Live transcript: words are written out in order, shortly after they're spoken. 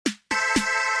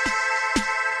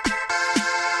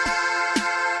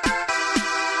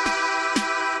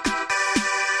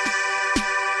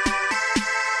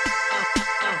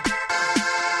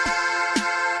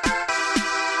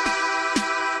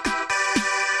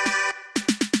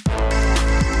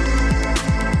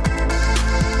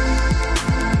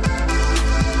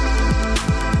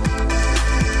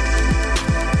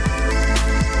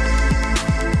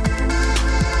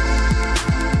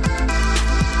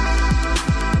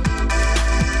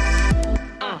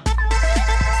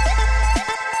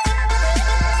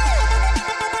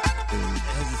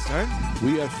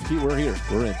We're here.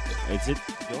 We're in. Is it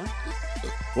going?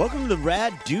 Welcome to the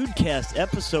Rad Dudecast,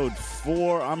 episode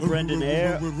 4. I'm Brendan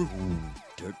Ayer.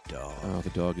 Dirt dog. Oh, the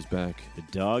dog is back. The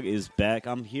dog is back.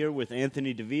 I'm here with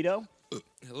Anthony DeVito.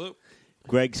 Hello.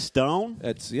 Greg Stone.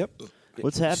 That's, yep.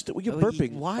 What's happening? You're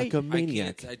burping like a I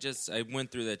maniac. can't. I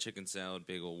went through that chicken salad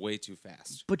bagel way too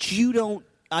fast. But you don't.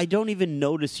 I don't even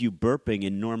notice you burping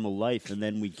in normal life, and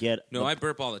then we get No, I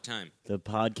burp all the time. the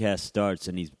podcast starts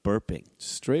and he's burping.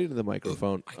 Straight into the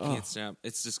microphone. I can't stop.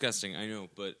 It's disgusting. I know,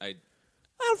 but I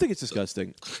don't think it's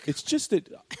disgusting. It's just that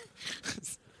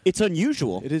It's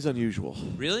unusual. it is unusual.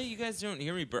 really, you guys don't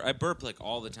hear me burp. I burp like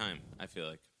all the time. I feel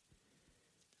like.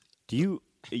 Do you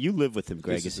live with him,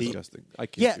 Greg? This is Is he? disgusting. I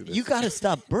can't Yeah, do this. you got to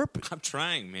stop burping. I'm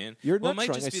trying, man. You're well, not it might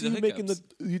trying. just I be see the you making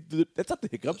hiccups. that's not the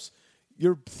hiccups.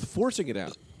 You're forcing it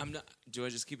out. I'm not. Do I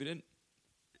just keep it in?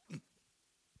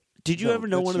 Did you No, ever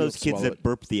know that's one of you those don't kids swallow that it.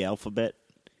 burp the alphabet?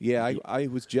 Yeah, I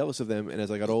was jealous of them, and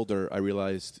as I got older, I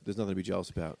realized there's nothing to be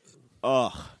jealous about.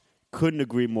 Ugh, couldn't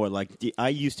agree more. Like I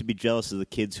used to be jealous of the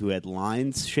kids who had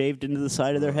lines shaved into the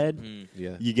side of their head.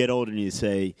 Yeah. You get older and you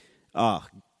say, "Oh,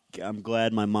 I'm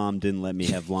glad my mom didn't let me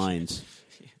have lines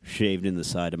shaved in the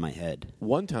side of my head."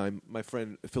 One time, my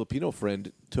friend, a Filipino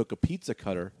friend, took a pizza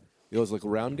cutter, those like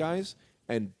round guys,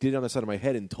 and did it on the side of my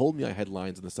head and told me I had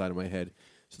lines on the side of my head.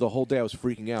 So the whole day I was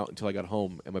freaking out until I got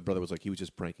home, and my brother was like, he was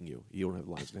just pranking you. You don't have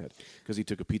lines in the head because he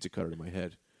took a pizza cutter to my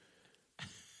head.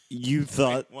 You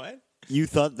thought What? you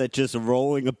thought that just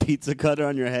rolling a pizza cutter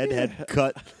on your head had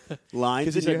cut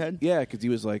lines in he your said- head? Yeah, because he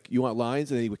was like, you want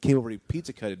lines? And then he came over and he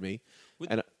pizza cutted me.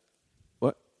 Would- And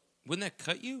what? Wouldn't that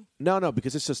cut you? No,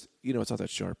 because it's just, it's not that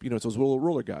sharp. It's those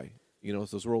roller guy.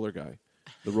 It's those roller guy.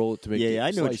 The roller to make Yeah, the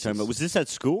I know what you're slices. talking about. Was this at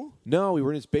school? No, we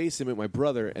were in his basement with my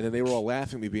brother, and then they were all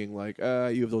laughing at me, being like,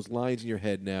 you have those lines in your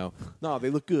head now. No, they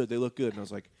look good. They look good. And I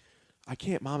was like, I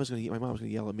can't. My mom's going to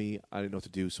yell at me. I didn't know what to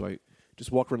do, so I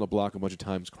just walked around the block a bunch of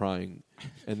times crying.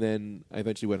 And then I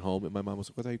eventually went home, and my mom was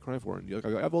like, what are you crying for? And you're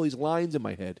like, I have all these lines in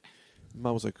my head. And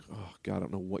Mom was like, oh, God, I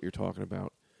don't know what you're talking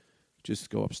about. Just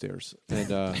go upstairs.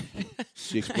 And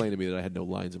she explained to me that I had no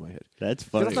lines in my head. That's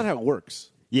But funny. that's not how it works.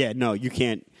 Yeah, no, you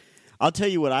can't. I'll tell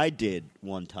you what I did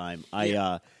one time.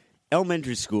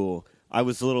 Elementary school, I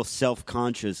was a little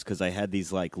self-conscious because I had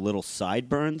these like little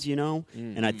sideburns,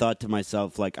 and I thought to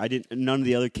myself, like, none of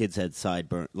the other kids had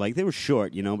sideburns. Like, they were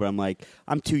short, but I'm like,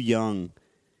 I'm too young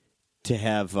to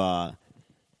have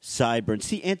sideburns.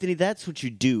 See, Anthony, that's what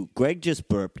you do. Greg just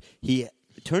burped. He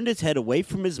turned his head away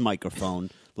from his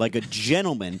microphone like a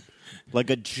gentleman,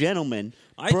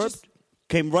 I burped, just-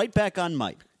 came right back on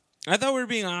mic. I thought we were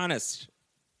being honest.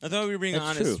 That's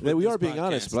honest. true. with Yeah, we this are being podcast.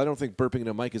 honest, but I don't think burping in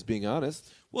a mic is being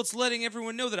honest. Well, it's letting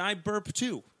everyone know that I burp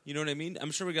too. You know what I mean?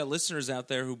 I'm sure we got listeners out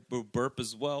there who burp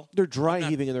as well. They're dry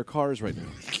heaving in their cars right now.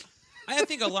 I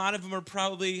think a lot of them are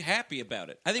probably happy about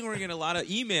it. I think we're getting a lot of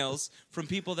emails from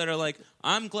people that are like,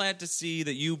 I'm glad to see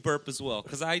that you burp as well,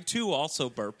 because I too also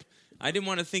burp. I didn't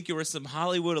want to think you were some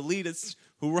Hollywood elitist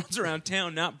who runs around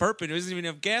town not burping, who doesn't even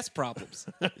have gas problems.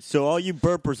 So all you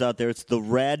burpers out there, it's the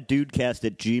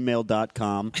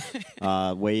raddudecast@gmail.com.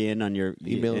 Weigh in on your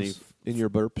Emails in your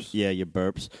burps. Yeah, your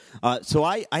burps. So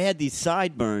I had these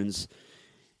sideburns,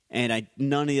 and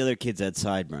none of the other kids had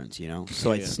sideburns,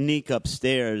 So I Yeah. sneak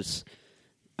upstairs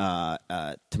to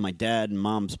my dad and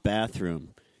mom's bathroom,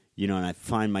 and I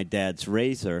find my dad's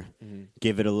razor,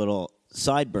 give it a little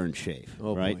sideburn shave,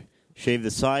 Oh, right? boy. Shave the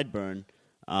sideburn,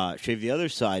 shave the other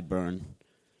sideburn,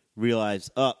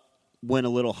 realize, went a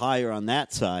little higher on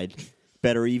that side,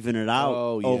 better even it out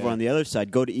Oh, over yeah. on the other side,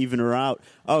 go to even her out.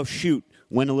 Oh, shoot,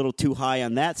 went a little too high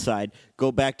on that side,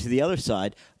 go back to the other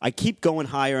side. I keep going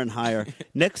higher and higher.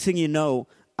 Next thing you know,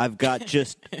 I've got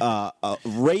just a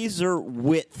razor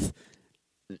width,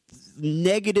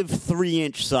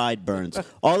 -3-inch sideburns,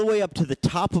 all the way up to the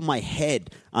top of my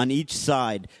head on each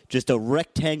side, just a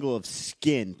rectangle of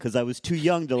skin, because I was too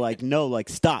young to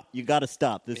stop. You got to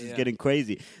stop. This is Yeah. getting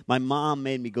crazy. My mom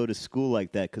made me go to school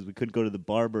like that because we couldn't go to the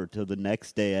barber till the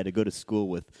next day. I had to go to school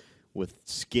with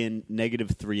skin,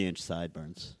 -3-inch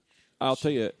sideburns. I'll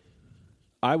tell you,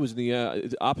 I was in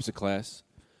the opposite class.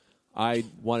 I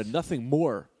wanted nothing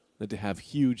more than to have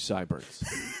huge sideburns.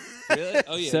 Really?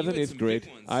 Oh, yeah. 7th, you had 8th some grade,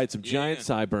 big ones. I had some giant Yeah.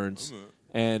 sideburns,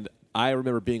 and I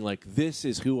remember being like, this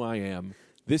is who I am.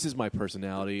 This is my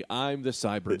personality. I'm the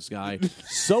sideburns guy.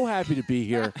 So happy to be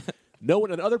here. No one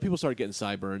and other people started getting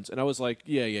sideburns, and I was like,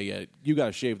 yeah. You got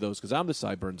to shave those because I'm the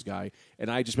sideburns guy.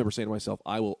 And I just remember saying to myself,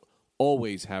 I will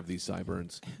always have these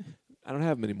sideburns. I don't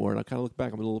have them anymore, and I kind of look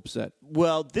back. I'm a little upset.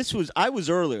 Well, I was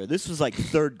earlier. This was like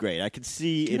 3rd grade. I could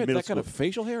see You in had middle that school. kind of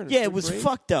facial hair? In Yeah, it third was grade?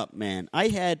 fucked up, man. I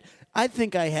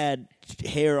think I had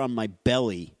hair on my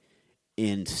belly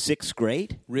in 6th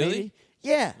grade. Really? maybe.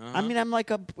 Yeah. Uh-huh. I mean, I'm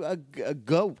like a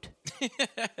goat.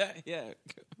 Yeah.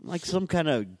 I'm like some kind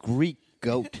of Greek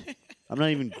goat. I'm not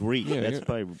even Greek. Yeah, That's yeah.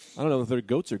 probably I don't know if their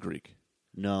goats are Greek.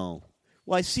 no.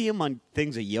 Well, I see them on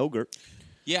things of yogurt.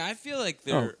 Yeah, I feel like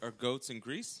there are goats in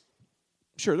Greece.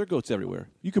 Sure, there are goats everywhere.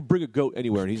 You could bring a goat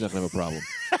anywhere, and he's not going to have a problem.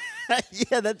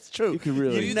 Yeah, that's true. You can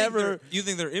really- You never. You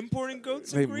think they're importing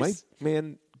goats in They Greece? might,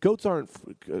 man. Goats aren't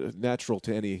natural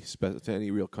to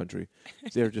any real country.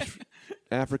 They're just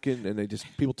African, and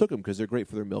people took them because they're great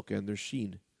for their milk and their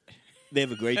sheen. They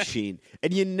have a great sheen,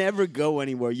 and you never go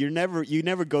anywhere. You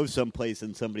never go someplace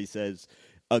and somebody says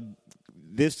a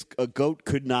goat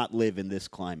could not live in this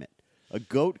climate. A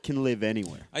goat can live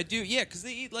anywhere. I do, yeah, because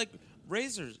they eat like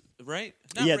razors, right?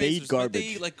 Not Yeah, razors, they eat but garbage. They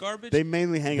eat like garbage. They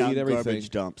mainly hang They out eat in everything. garbage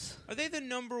dumps. Are they the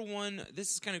number one?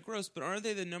 This is kind of gross, but are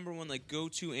they the number one like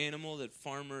go-to animal that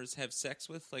farmers have sex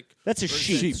with? Like That's a or is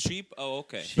sheep. that Sheep. Oh,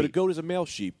 okay. But a goat is a male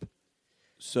sheep,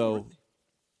 so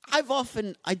I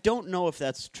don't know if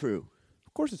that's true.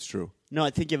 of course it's true. No, I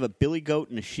think you have a billy goat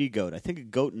and a she goat. I think a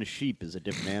goat and a sheep is a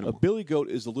different A animal. billy goat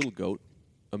is a little goat.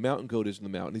 A mountain goat is in the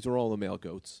mountain. These are all the male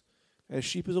goats. And a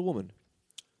sheep is a woman.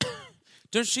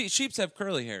 Don't sheeps have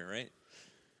curly hair, right?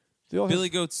 They all Billy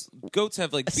goats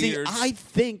have like See, beards. I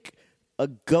think a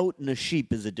goat and a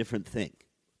sheep is a different thing.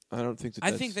 I don't think that.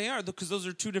 I think they are because those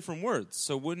are two different words.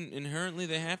 So wouldn't inherently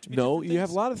they have to be? No, different you have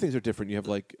a things? lot of things that are different. You have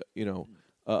like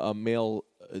a male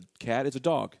cat is a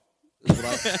dog.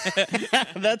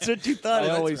 That's what you thought. I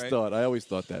that's always right. thought. I always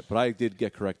thought that, but I did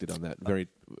get corrected on that very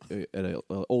at an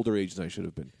older age than I should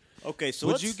have been. Okay, so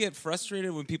Would let's- you get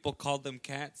frustrated when people called them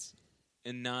cats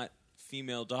and not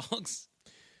female dogs?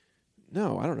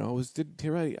 No, I don't know.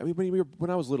 I mean, when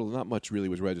I was little, not much really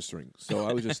was registering, so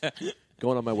I was just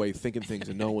going on my way, thinking things,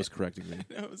 and no one was correcting me.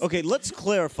 Okay, let's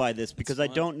clarify this because I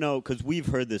fine. don't know, because we've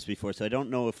heard this before, so I don't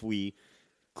know if we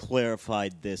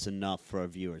clarified this enough for our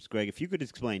viewers. Greg, if you could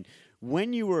explain,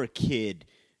 when you were a kid,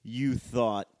 you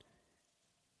thought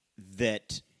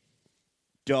that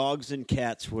dogs and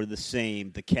cats were the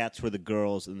same, the cats were the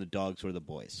girls, and the dogs were the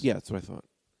boys. Yeah, that's what I thought.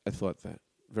 I thought that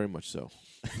very much so.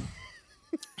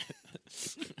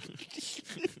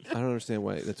 I don't understand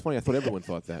why. That's funny. I thought everyone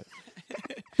thought that,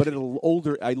 but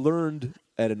I learned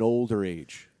at an older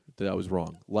age that I was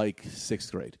wrong, like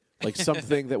 6th grade, like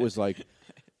something that was like,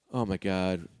 oh my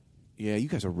god, yeah, you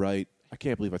guys are right. I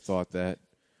can't believe I thought that,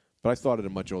 but I thought it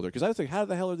at much older because I was like, how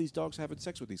the hell are these dogs having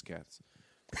sex with these cats?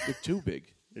 They're too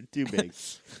big. They're too big.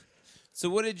 So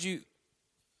what did you?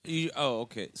 Oh,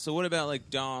 okay. So what about like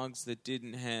dogs that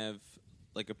didn't have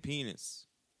like a penis?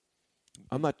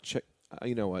 I'm not check.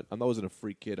 You know what? I wasn't a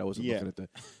freak kid. I wasn't Yeah. looking at the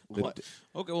What?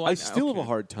 Okay. Well, I still have okay. a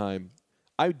hard time.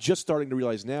 I'm just starting to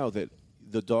realize now that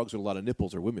the dogs with a lot of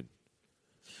nipples are women.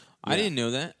 I didn't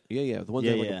know that. Yeah. The ones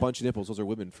Yeah, that have like yeah. a bunch of nipples, those are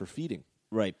women for feeding.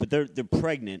 Right, but they're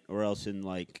pregnant or else in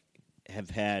like have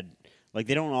had like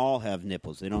they don't all have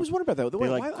nipples. They I don't. was wondering about that. They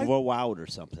Why- like why- grow out or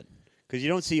something. Because you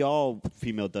don't see all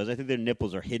female does. I think their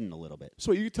nipples are hidden a little bit.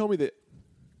 So you tell me that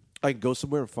I can go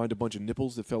somewhere and find a bunch of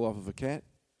nipples that fell off of a cat?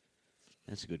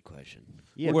 That's a good question.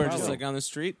 Yeah, Where probably. just like on the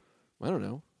street? I don't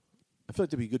know. I feel like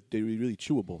they'd be good. They'd be really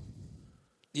chewable,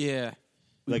 Yeah,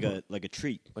 like a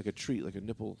treat. like a treat, like a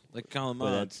nipple, like Well,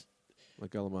 calamari. that's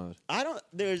like Alamad. I don't.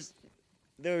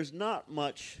 There's not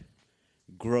much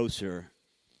grosser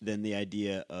than the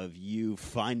idea of you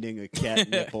finding a cat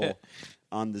nipple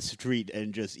on the street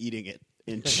and just eating it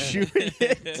and chewing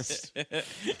it.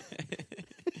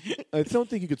 I don't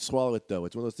think you could swallow it though.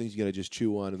 It's one of those things you got to just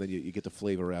chew on, and then you get the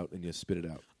flavor out and you spit it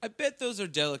out. I bet those are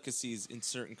delicacies in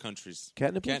certain countries.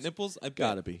 Cat nipples? Cat nipples? I bet.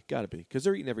 Gotta be, because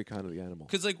they're eating every kind of the animal.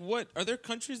 Because like, what are there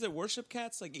countries that worship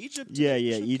cats? Like Egypt? Yeah, Do they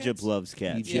yeah. worship Egypt cats? loves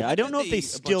cats. Egypt. Yeah, I don't bet know if they eat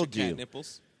a bunch still of cat do.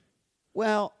 nipples.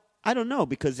 Well, I don't know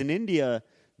because in India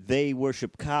they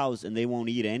worship cows and they won't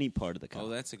eat any part of the cow. Oh,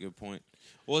 that's a good point.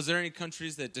 Well, is there any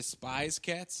countries that despise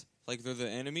cats? Like they're the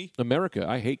enemy? America,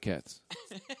 I hate cats,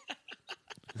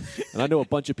 and I know a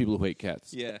bunch of people who hate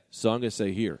cats. Yeah. So I'm gonna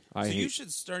say here, I So hate. you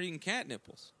should start eating cat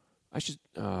nipples. I should.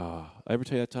 I ever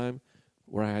tell you that time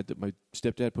where I had my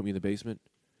stepdad put me in the basement,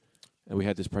 and we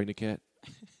had this pregnant cat.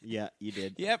 Yeah, you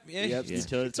did. Yep. Yeah. Yep, You you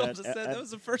told us told that. us that. That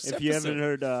was the first If episode. you haven't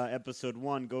heard episode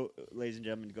 1, go, ladies and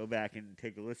gentlemen, go back and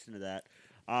take a listen to that.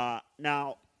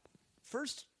 Now,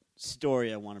 first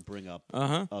story I want to bring up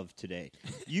Uh-huh. of today.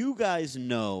 You guys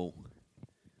know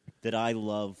that I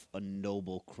love a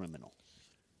noble criminal,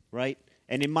 right?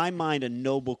 And in my mind, a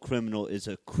noble criminal is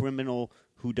a criminal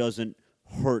who doesn't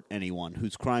hurt anyone,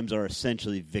 whose crimes are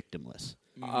essentially victimless.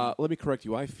 Let me correct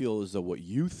you. I feel as though what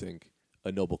you think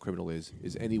a noble criminal is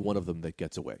any one of them that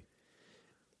gets away.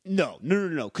 No.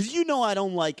 Because I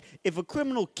don't like if a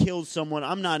criminal kills someone.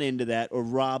 I'm not into that. Or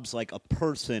robs like a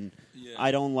person. Yeah.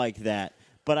 I don't like that.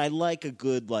 But I like a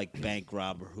good like bank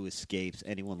robber who escapes.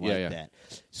 Anyone like that.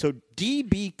 So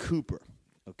D.B. Cooper.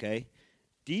 Okay,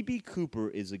 D.B. Cooper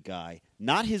is a guy.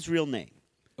 Not his real name.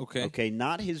 Okay. Okay,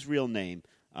 not his real name.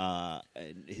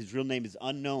 His real name is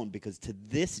unknown because to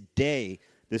this day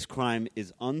this crime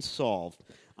is unsolved.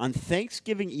 On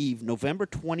Thanksgiving Eve, November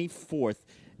 24th.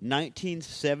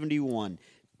 1971,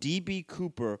 D.B.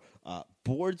 Cooper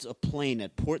boards a plane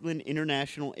at Portland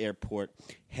International Airport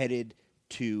headed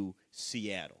to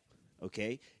Seattle.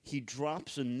 Okay? He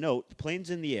drops a note. The plane's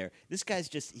in the air. This guy's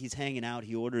he's hanging out.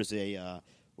 He orders a,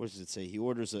 what does it say? He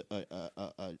orders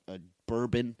a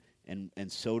bourbon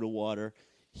and soda water.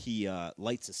 He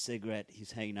lights a cigarette.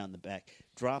 He's hanging out in the back.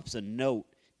 Drops a note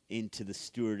into the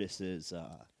stewardess's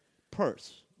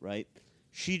purse, right?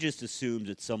 She just assumes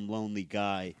it's some lonely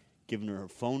guy giving her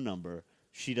phone number.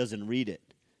 She doesn't read it.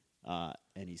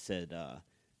 And he said,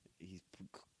 he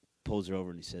pulls her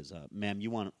over and he says, ma'am,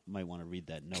 you might want to read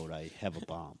that note. I have a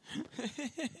bomb.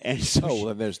 And so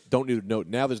well, then don't need a note.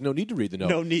 Now there's no need to read the note.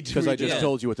 No need to because I read just it.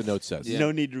 told you what the note says. Yeah.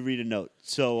 no need to read a note.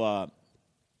 So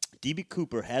D.B.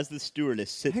 Cooper has the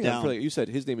stewardess sit Hang down. on, you said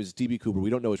his name is D.B. Cooper.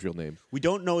 We don't know his real name, We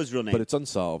don't know his real name. but it's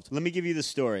unsolved. Let me give you the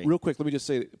story. Real quick, let me just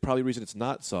say, probably the reason it's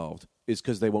not solved is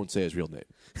because they won't say his real name.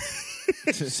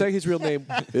 Say his real name,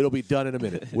 it'll be done in a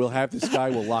minute. We'll have this guy,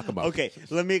 we'll lock him up. Okay,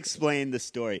 let me explain the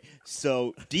story.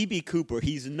 So, D.B. Cooper,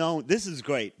 he's known. This is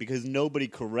great because nobody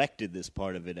corrected this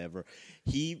part of it ever.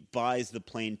 He buys the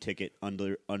plane ticket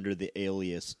under the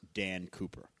alias Dan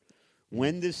Cooper.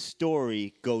 When this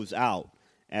story goes out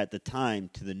at the time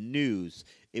to the news,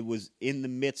 it was in the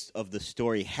midst of the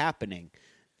story happening.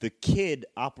 The kid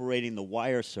operating the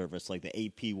wire service, like the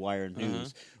AP Wire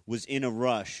News, was in a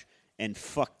rush and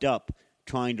fucked up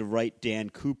trying to write Dan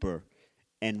Cooper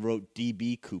and wrote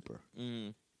D.B. Cooper.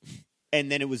 And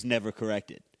then it was never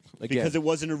corrected. Again. Because it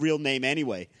wasn't a real name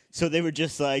anyway. So they were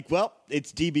just like, well,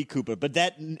 it's D.B. Cooper. But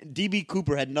that D.B.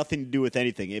 Cooper had nothing to do with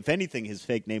anything. If anything, his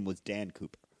fake name was Dan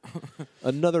Cooper.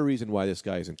 Another reason why this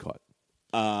guy isn't caught.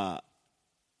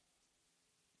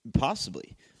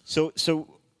 Possibly. So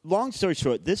long story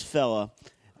short, this fella,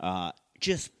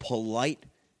 just polite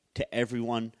to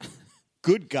everyone.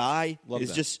 Good guy. Love is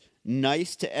that. just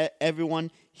nice to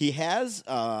everyone. He has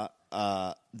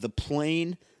the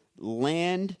plane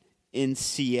land in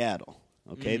Seattle.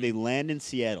 Okay, they land in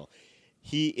Seattle.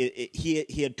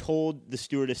 He had told the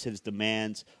stewardess his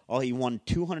demands. He wanted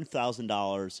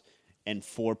 $200,000 and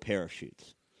 4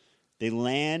 parachutes. They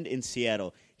land in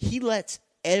Seattle. He lets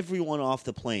everyone off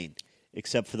the plane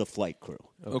except for the flight crew.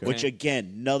 Okay. Which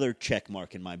again, another check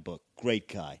mark in my book. Great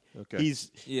guy. Okay.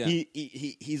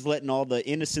 He's letting all the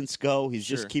innocents go. He's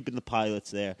Sure. just keeping the pilots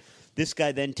there. This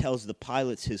guy then tells the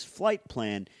pilots his flight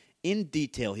plan in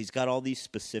detail. He's got all these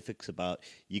specifics about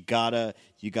you gotta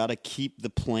keep the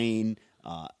plane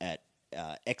at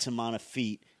X amount of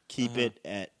feet. Keep it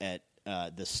at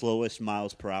the slowest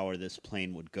miles per hour this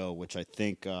plane would go, which I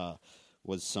think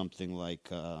was something like.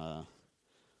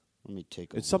 Let me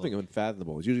take. It's something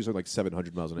unfathomable. It's usually something like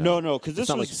 700 miles an hour. No, because this it's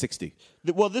not was like 60.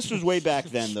 Well, this was way back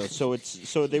then, though. So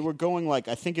they were going I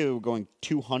think they were going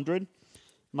 200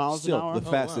 miles Still, an hour, the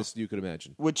fastest you could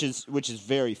imagine. which is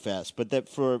very fast. But that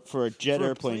for a jet For a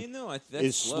airplane plane, though, that's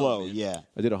is slow. man. Yeah.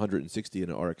 I did 160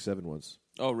 in an RX-7 once.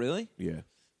 Oh, really? Yeah,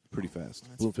 pretty fast.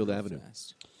 Bloomfield Avenue.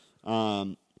 Fast.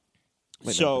 Might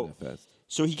not So have been that fast.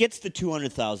 so he gets the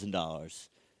 $200,000,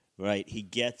 right? He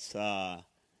gets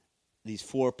these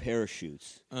 4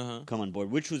 parachutes come on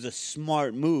board, which was a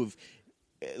smart move.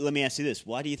 Let me ask you this: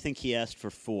 why do you think he asked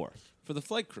for 4? For the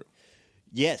flight crew.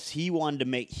 Yes, he wanted to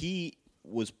make. He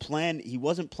wasn't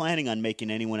planning on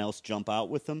making anyone else jump out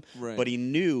with him, Right. but he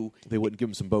knew. They wouldn't give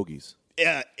him some bogeys.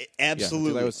 Yeah, Yeah,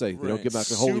 absolutely. that's what I would say. They don't Right. give him out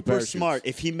the holy Super parachutes. smart.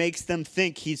 If he makes them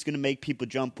think he's going to make people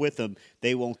jump with him,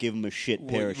 they won't give him a shit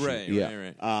parachute. Right, Yeah.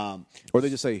 right. Or they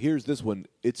just say, "Here's this one.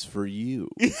 It's for you."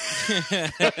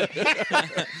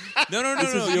 No.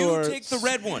 This is You your take the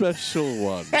red one. special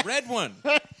one. Red one.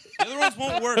 The other ones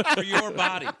won't work for your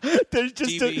body. There's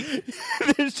just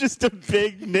DB. there's just a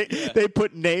big. They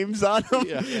put names on them.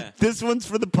 Yeah. This one's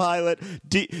for the pilot.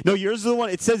 No, yours is the one.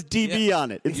 It says DB Yeah.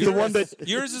 on it. It's the one that.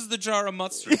 Yours is the jar of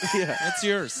mustard. That's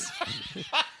yours.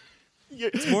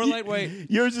 It's more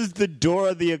lightweight. Yours is the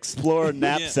Dora the Explorer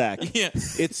knapsack. Yeah.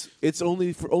 It's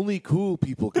only cool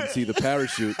people can see the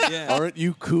parachute. Yeah. Aren't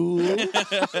you cool?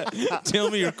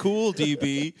 Tell me you're cool,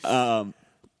 DB.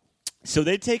 So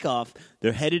they take off.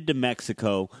 They're headed to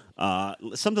Mexico.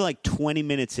 Something like 20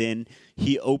 minutes in,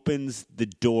 he opens the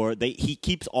door. He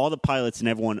keeps all the pilots and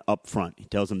everyone up front. He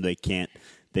tells them they can't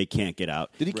they can't get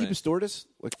out. Did he keep Right. a stewardess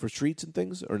like for treats and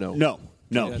things, or no? No,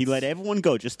 Yeah, he let that's- everyone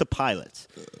go, just the pilots.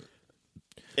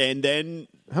 And then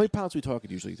How many pilots are we talking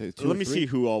usually? Two or let me three? see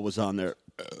who all was on there.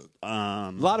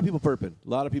 A lot of people burping. A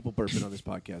lot of people burping on this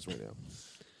podcast right now.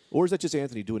 Or is that just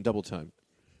Anthony doing double time?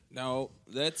 No,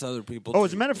 that's other people. Oh,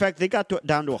 as a matter of fact, they got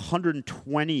down to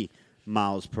 120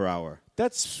 miles per hour.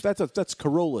 That's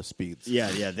Corolla speeds.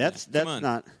 Yeah, that's on.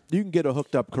 not. You can get a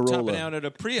hooked up Corolla. topping out at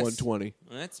a Prius. 120.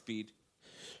 Well, that's speed.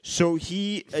 So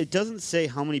it doesn't say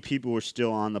how many people were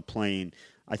still on the plane.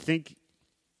 I think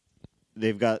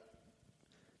they've got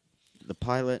the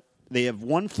pilot. They have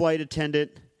one flight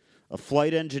attendant, a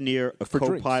flight engineer, a For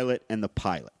drinks. co-pilot, and the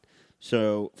pilot.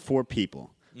 So 4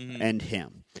 people and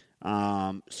him.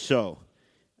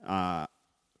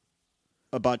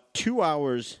 About 2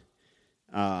 hours.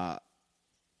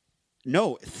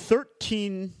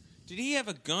 13. Did he have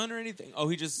a gun or anything? Oh,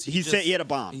 He said he had a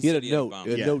bomb. He had said a note. bomb.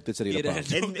 A Yeah. note that said he had a He bomb.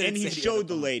 had a- And They he said he had a showed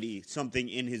the bomb. lady something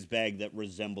in his bag that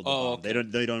resembled a Oh, bomb. okay.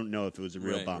 They don't know if it was a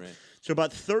real Right, bomb. right. So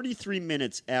about 33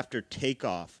 minutes after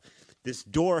takeoff, this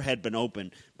door had been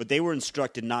opened, but they were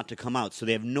instructed not to come out, so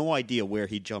they have no idea where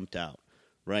he jumped out.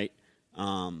 Right?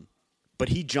 But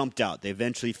he jumped out. They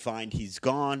eventually find he's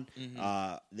gone.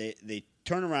 They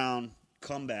turn around,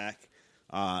 come back.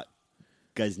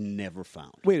 Guy's never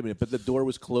found. Wait a minute, but the door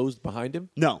was closed behind him?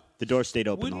 No, the door stayed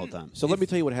open the whole Wouldn't- time. So let me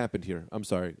tell you what happened here. I'm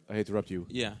sorry. I hate to interrupt you.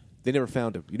 Yeah. They never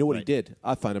found him. You know what he Right. did?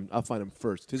 I'll find him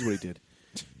first. Here's what he did.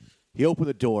 He opened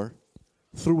the door,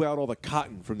 threw out all the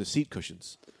cotton from the seat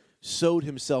cushions, sewed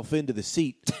himself into the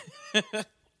seat.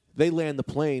 They land the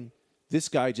plane. This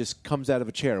guy just comes out of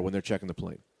a chair when they're checking the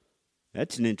plane.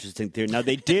 That's an interesting theory. Now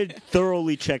they did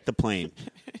thoroughly check the plane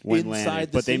when Inside landed,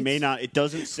 the but they seats? may not. It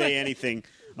doesn't say anything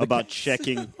about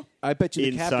checking. I bet you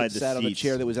the Inside captain the sat on the seats.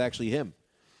 chair that was actually him.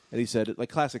 And he said, like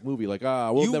classic movie, like,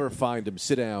 we'll You- never find him.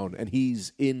 Sit down. And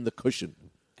he's in the cushion.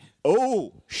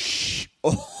 Oh, shh!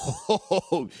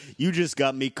 Oh, you just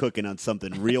got me cooking on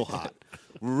something real hot,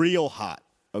 real hot.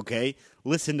 Okay,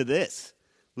 listen to this.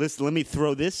 Listen, let me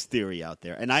throw this theory out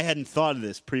there. And I hadn't thought of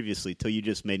this previously till you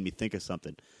just made me think of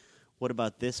something. What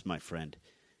about this, my friend?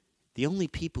 The only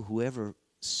people who ever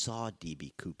saw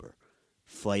D.B. Cooper,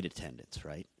 flight attendants,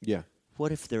 right? Yeah.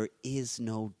 What if there is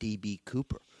no D.B.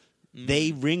 Cooper?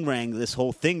 They ring-rang this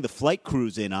whole thing. The flight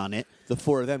crew's in on it. The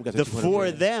 4 of them got The 200 4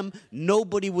 grand. of them,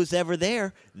 nobody was ever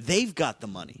there. They've got the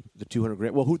money. The 200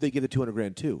 grand. Well, who'd they give the 200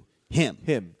 grand to? Him.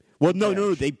 Him. Well, no.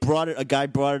 Cash. They brought it. A guy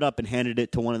brought it up and handed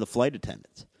it to one of the flight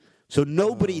attendants. So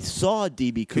nobody saw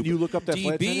D.B. Cooper. Can you look up that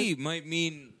flight DB attendant? might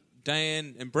mean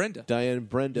Diane and Brenda. Diane and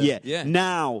Brenda. Yeah. Yeah.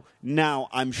 Now,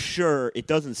 I'm sure it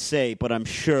doesn't say, but I'm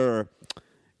sure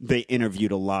they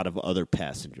interviewed a lot of other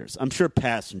passengers. I'm sure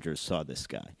passengers saw this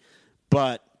guy,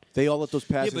 but They all let those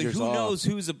Yeah, passengers but who off. knows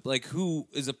who is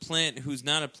a plant, who's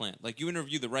not a plant? Like you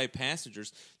interview the right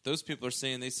passengers, those people are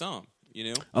saying they saw him.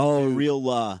 You know, real. Dude,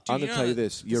 I'm you gonna know tell you that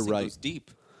this. You're thing right. goes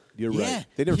deep. You're Yeah. right.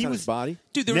 They never He found was- his body.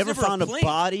 Dude, there was never never found a plane.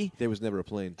 body. There was never a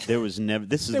plane. There was never.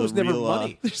 This is There was the never real.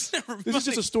 money. There's never This is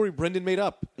just a story Brendan made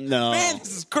up. No. Man,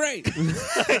 this is great.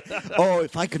 Oh,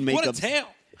 if I could make what a up. tale.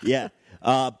 Yeah.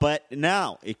 But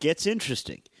now it gets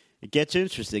interesting. It gets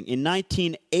interesting. In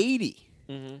 1980,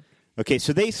 okay,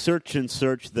 so they search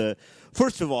the.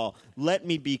 First of all, let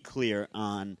me be clear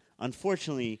on,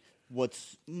 unfortunately,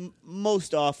 what's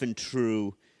most often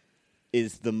true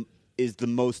is the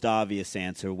most obvious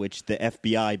answer, which the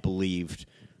FBI believed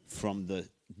from the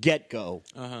get-go,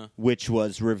 which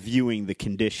was reviewing the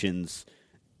conditions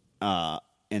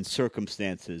and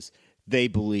circumstances. They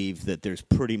believe that there's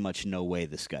pretty much no way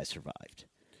this guy survived.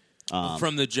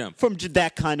 From the jump. From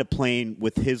that kind of plane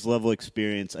with his level of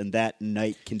experience and that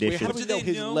night Wait, condition. how do we Do know they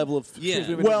his know? level of? Yeah. We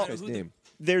don't even Well, know his who the- name.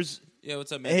 There's Yeah,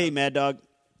 what's up, man? hey Mad Dog.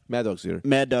 Mad Dog's here.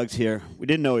 Mad Dog's here. We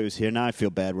didn't know he was here. Now I feel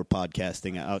bad. We're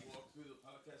podcasting out.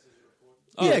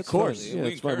 Oh, Yeah, that's of course. fine. Yeah, We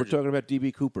that's fine. We're encourage it. talking about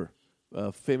DB Cooper,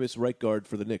 famous right guard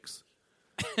for the Knicks.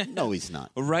 No, he's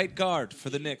not. A right guard for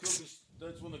the Knicks.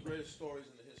 That's one of the greatest stories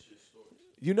in the history of stories.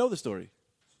 You know the story.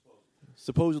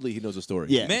 Supposedly, he knows the story.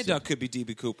 Yeah. Mad Dog could be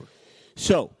DB Cooper.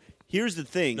 So here's the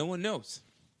thing. No one knows.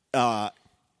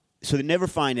 So they never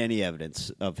find any evidence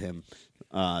of him.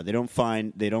 They don't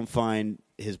find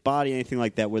his body, anything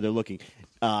like that, where they're looking.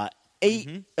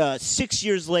 6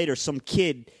 years later, some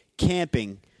kid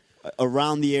camping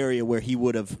around the area where he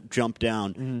would have jumped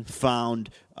down found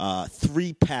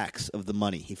 3 packs of the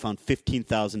money. He found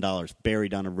 $15,000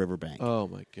 buried on a riverbank. Oh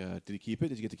my God! Did he keep it?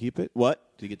 Did he get to keep it? What?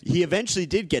 Did he get to keep He it? eventually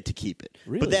did get to keep it.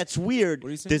 Really? But that's weird. What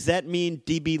are you saying? Does that mean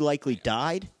DB likely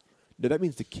died? No, that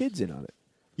means the kid's in on it.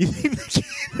 You think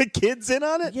the kid's in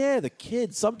on it? Yeah, the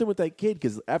kid. Something with that kid,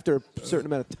 because after a certain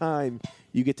amount of time,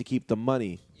 you get to keep the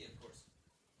money. Yeah, of course.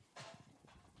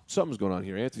 Something's going on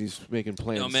here. Anthony's making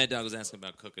plans. No, Mad Dog was asking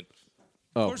about cooking.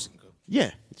 Oh. Of course you can cook.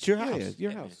 Yeah, it's your Yeah, house. yeah,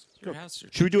 your Yeah, man. house. It's your house.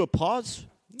 Should we do a pause?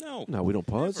 No. No, we don't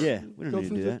pause. Yeah, we don't Go need to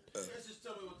through do the- that. You guys just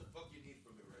tell me what the fuck you need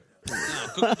from me right now.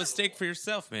 No, cook up a steak for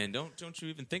yourself, man. Don't you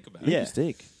even think about Yeah. it.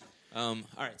 Mistake. All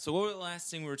right. So what was the last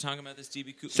thing we were talking about? This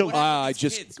DB Cooper. So- What happened I with these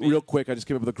just kids, man? real quick. I just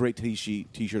came up with a great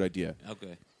T-shirt idea.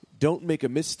 Okay. Don't make a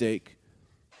mistake.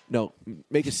 No,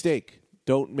 make a steak.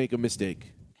 Don't make a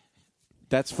mistake.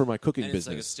 That's for my cooking And it's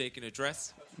like a business. steak in a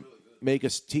dress. Make a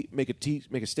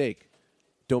steak.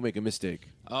 Don't make a mistake.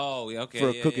 Oh, yeah. Okay.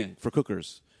 For yeah, cooking, yeah. for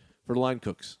cookers, for line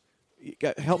cooks.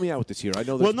 Help me out with this here. I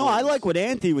know. Well, there's no, more I to like this. what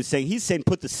Anthony was saying. He's saying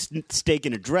put the steak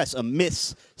in a dress, a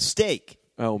mistake.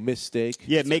 Oh, mistake.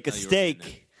 Yeah, make a how you were saying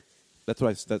steak, That's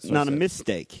what That's what not I a said.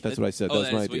 mistake. That's what I said. Oh, That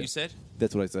was my that's idea. what you said.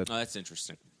 That's what I said. Oh, that's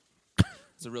interesting.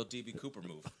 It's a real DB Cooper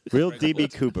move. Real Right.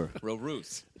 DB Cooper. Real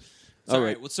ruse. All All right.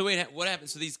 right. Well, so wait, what happened?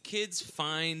 So these kids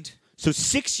find. So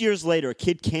 6 years later, a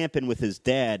kid camping with his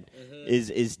dad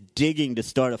is digging to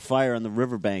start a fire on the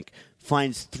riverbank.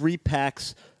 Finds 3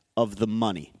 packs of the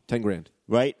money. 10 grand.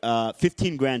 Right,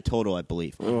 15 grand total, I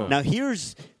believe. Now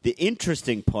here's the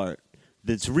interesting part.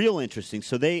 That's real interesting.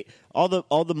 So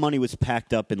all the money was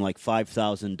packed up in like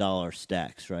 $5,000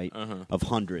 stacks, right, of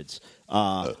hundreds.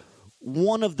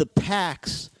 One of the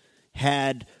packs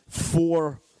had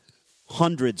 4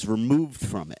 hundreds removed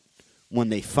from it when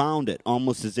they found it,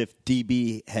 almost as if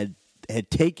DB had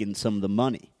taken some of the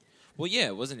money. Well,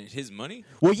 yeah, wasn't it his money?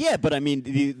 Well, yeah, but I mean,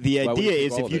 the Why would idea he take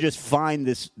is all if of you it? just find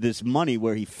this money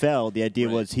where he fell, the idea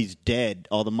Right. was he's dead.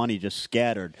 All the money just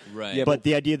scattered. Right. Yeah, but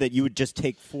the idea that you would just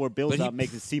take 4 bills But he- out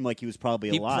makes it seem like he was probably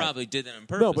He alive. probably did that on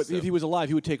purpose. No, but though, if he was alive,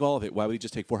 he would take all of it. Why would he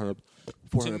just take 400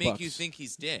 to make bucks? you think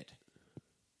he's dead.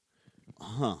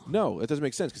 No, that doesn't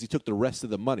make sense because he took the rest of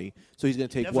the money. So he's going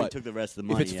to take Definitely what? took the rest of the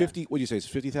money, If it's yeah. 50, what do you say? It's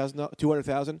 50,000,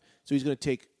 200,000. So he's going to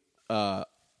take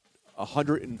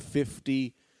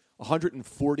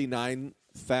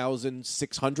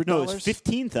 149,600. No, it's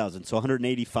 15,000, so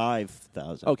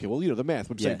 185,000. Okay, well, you know the math.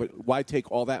 I'm saying, Yeah. but why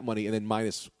take all that money and then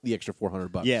minus the extra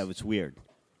 400 bucks? Yeah, it was weird.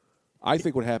 I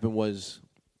think what happened was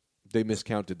they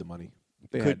miscounted the money.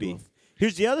 They Could had to be. have.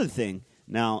 Here's the other thing.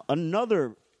 Now,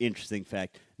 another interesting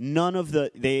fact: none of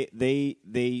the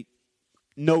they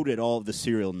noted all of the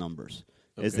serial numbers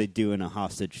as Okay. they do in a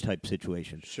hostage type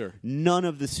situation. Sure. None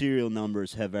of the serial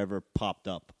numbers have ever popped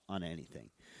up on anything.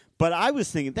 But I was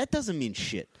thinking that doesn't mean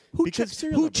shit. Who because checks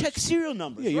serial who numbers? checks serial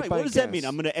numbers? Yeah, you're right. What buying does that gas. mean?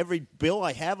 I'm gonna every bill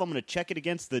I have, I'm gonna check it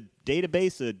against the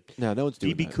database of No one's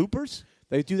doing DB that. Coopers.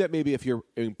 They do that maybe if you're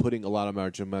putting a lot of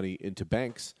margin money into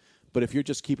banks. But if you're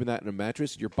just keeping that in a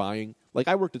mattress, you're buying. Like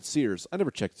I worked at Sears. I never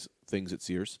checked things at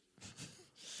Sears.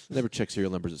 Never checked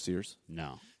serial numbers at Sears.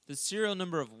 No, The serial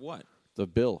number of what? The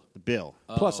bill. the bill.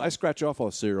 Plus, I scratch off all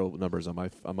the serial numbers on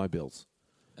my bills.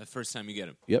 The first time you get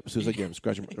him. Yep, as soon as I get them,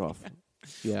 scratch them right off.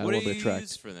 Yeah, I What don't do want you to track.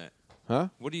 use for that? Huh?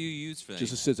 What do you use for that?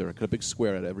 Just a scissor. I cut a big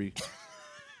square at every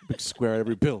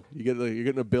bill. You're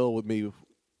getting a bill with me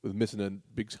with missing a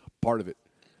big part of it.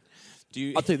 do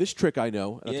you? I'll tell you this trick I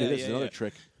know. And I'll tell you this another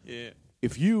trick. Yeah.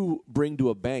 If you bring to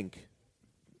a bank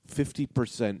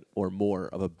 50% or more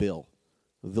of a bill,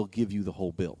 they'll give you the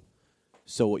whole bill.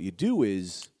 So what you do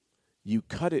is you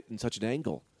cut it in such an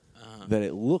angle that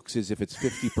it looks as if it's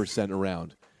 50%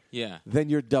 around. Yeah. Then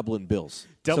you're doubling bills.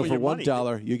 Double so for your money.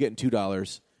 $1, you're getting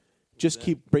 $2.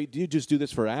 You just do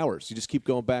this for hours. You just keep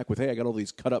going back with, hey, I got all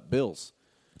these cut up bills.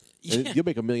 And Yeah. you'll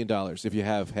make $1 million if you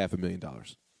have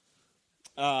 $500,000.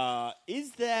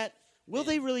 Is that will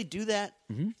they really do that?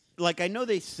 Mm-hmm. Like I know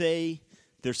they say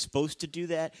they're supposed to do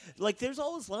that. Like there's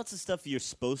always lots of stuff you're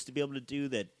supposed to be able to do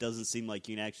that doesn't seem like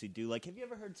you can actually do. Like have you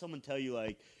ever heard someone tell you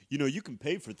like you can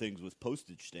pay for things with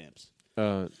postage stamps? You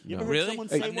No. ever heard Really? someone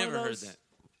say I've one never of heard those? that.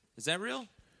 Is that real?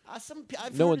 I've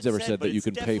No heard one's it ever said but that you it's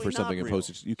can pay for definitely something not in real.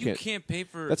 postage. You You can't. can't pay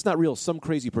for. That's not real. Some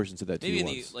crazy person said that to maybe you in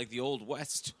the once. the old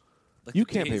west. Like You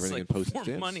the can't pay days, for anything like, in postage before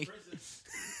stamps. money.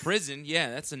 Prison. Yeah,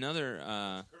 that's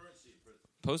another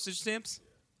postage stamps.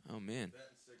 Oh man.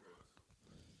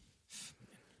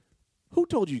 Who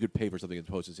told you you could pay for something in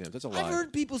postage stamps? That's a lie. I've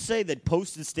heard people say that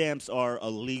postage stamps are a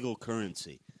legal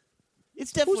currency.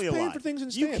 It's definitely a paying lie. for things in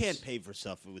You stamps? can't pay for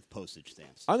stuff with postage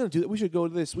stamps. I'm going to do that. We should go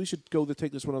to this. We should go to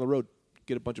take this one on the road.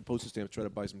 Get a bunch of postage stamps. Try to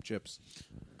buy some chips.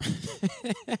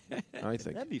 I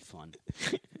think. That'd be fun.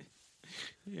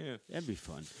 Yeah. That'd be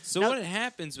fun. So Now- what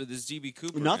happens with this DB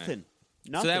Cooper? guy? Nothing.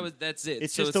 So Nothing. that's it.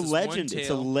 It's So just a this one legend. It's a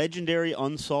tale legendary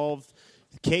unsolved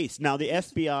case. Now the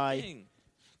FBI.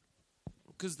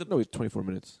 Because the No, it's 24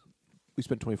 minutes. We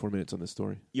spent 24 minutes on this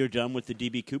story. You're done with the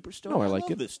DB Cooper story? No, I like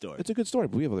love it. this story. It's a good story,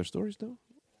 but we have other stories, though.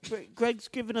 Greg's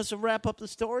giving us a wrap up the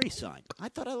story sign. I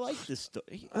thought I liked this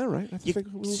story. All right. I You- think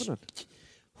we're moving on.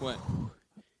 What?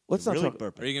 Let's not really talk.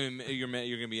 burping. Are you gonna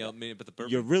you're gonna be out me about the burp?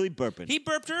 You're really burping. He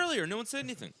burped earlier. No one said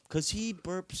anything. Because he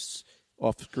burps.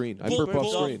 Off screen. I burp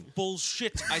off screen.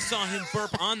 Bullshit. I saw him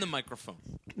burp on the microphone.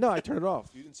 No, I turned it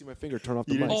off. You didn't see my finger turn off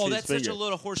the You mic. didn't Oh, see that's his such a finger.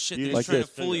 load of horse shit. You That didn't he's see trying his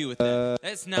to fool you with that.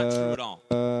 That's not true at all.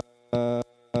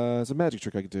 It's a magic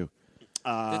trick I could do.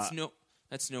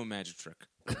 That's no magic trick.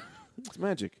 It's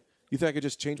magic. You think I could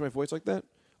just change my voice like that?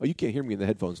 Oh, you can't hear me in the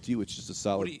headphones. To you, it's just a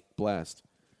solid do you- blast.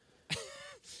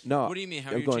 No. What do you mean?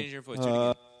 How I'm are you going, changing your voice? Do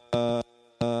it again.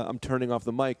 I'm turning off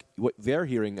the mic. What they're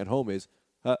hearing at home is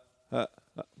a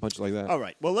bunch like that. All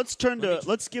right. Well, let's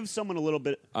give someone a little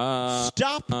bit.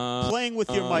 Stop playing with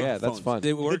your microphones. Yeah, that's fun. They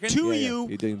The working? two of Yeah, you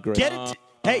you're doing great. get it.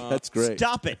 Hey, That's great.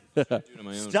 Stop it. Doing it on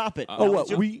my own. Stop it. Oh, Now,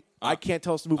 what? it's- I can't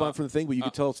tell us to move on from the thing, but you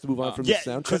can tell us to move on from the Yeah,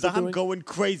 sound because check we're I'm doing? going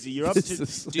crazy. You're up to. This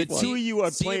is The fun. two of you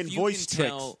are See playing if you voice can tricks.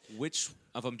 tell which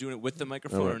if I'm doing it with the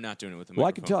microphone All right. or not doing it with the Well, I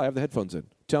microphone. can tell. I have the headphones in.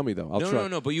 Tell me, though. I'll try.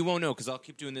 No, but you won't know because I'll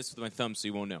keep doing this with my thumb, so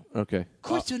you won't know. Okay. Of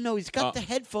course you know. He's got the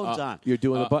headphones on. You're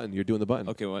doing the button. You're doing the button.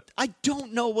 Okay, what? I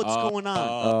don't know what's going on.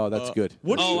 Oh, that's good.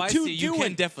 What are Oh, you I two see. doing? You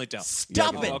can definitely tell.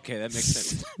 Stop Oh, it. okay, that makes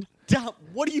sense. Stop.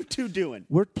 What are you two doing?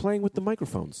 We're playing with the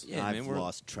microphones. Yeah, I've man, we're-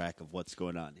 lost track of what's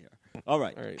going on here. All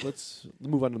right. All right, let's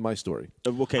move on to my story.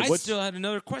 Okay. I What's, still had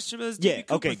another question about this. yeah. DB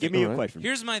Cooper Okay. thing. Give me All your right. question.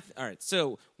 Here's my all right.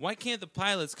 So why can't the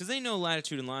pilots? Because they know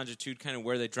latitude and longitude, kind of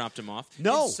where they dropped him off.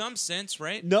 No. in some sense,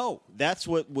 right? No, that's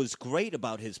what was great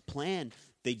about his plan.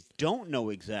 They don't know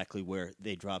exactly where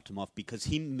they dropped him off because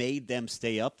he made them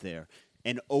stay up there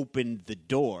and opened the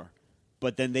door.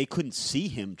 But then they couldn't see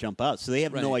him jump out, so they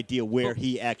have no Right. idea where But-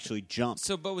 he actually jumped.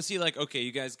 So, but was he like, okay,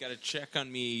 you guys got to check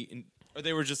on me, or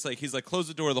they were just like, he's like, close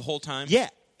the door the whole time? Yeah,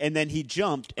 and then he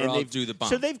jumped, Or and I'll they do the bomb.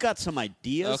 So they've got some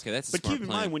ideas. Okay, that's a but smart keep in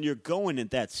plan. mind when you're going at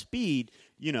that speed,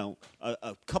 you know,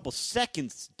 a couple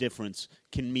seconds difference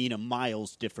can mean a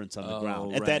miles difference on the Oh,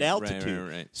 ground at right, that right, altitude.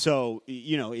 right. So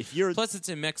you know, if you're Plus, it's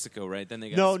in Mexico, right? Then they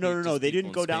got no, they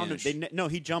didn't go down. No,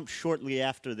 he jumped shortly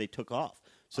after they took off.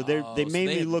 So they Oh, so mainly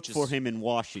they have look just- for him in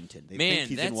Washington. They Man, think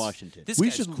he's in that's- Washington. This we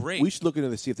guy's should great. we should look into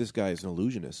this, see if this guy is an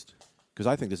illusionist. Because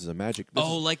I think this is a magic.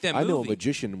 Oh, like that I know a movie.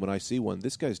 magician when I see one.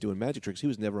 This guy's doing magic tricks. He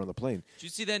was never on the plane. Did you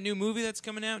see that new movie that's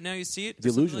coming out? Now you see it. The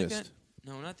Or something like Illusionist. that?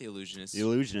 No, not the Illusionist. The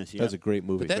Illusionist. Yeah. That's a great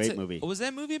movie. But that's great movie. Oh, was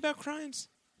that movie about crimes?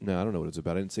 No, I don't know what it's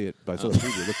about. I didn't see it, but I saw the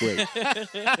preview.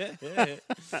 It looked great.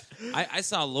 I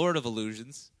saw Lord of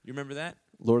Illusions. You remember that?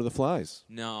 Lord of the Flies.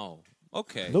 No.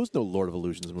 Okay. There was no Lord of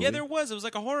Illusions movie. Yeah, there was. It was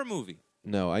like a horror movie.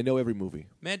 No, I know every movie.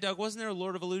 Mad Dog, wasn't there a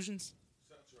Lord of Illusions?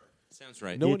 Sounds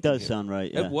right. No one it does can- sound right.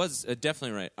 Yeah. It was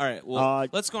definitely right. All right, well, Uh,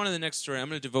 let's go on to the next story. I'm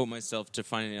going to devote myself to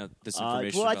finding out this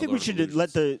information. well, I about think Lord we should of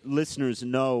let Illusions. the listeners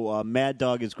know Mad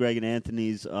Dog is Greg and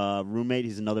Anthony's roommate.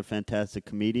 He's another fantastic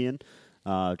comedian.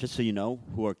 Just so you know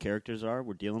who our characters are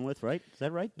we're dealing with, right? Is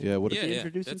that right? Yeah, what Yeah, if be yeah.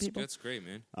 introducing That's, people? that's great,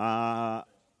 man.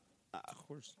 Of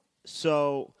course.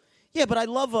 So yeah, but I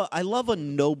love a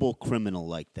noble criminal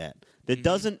like that. That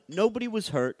doesn't. Nobody was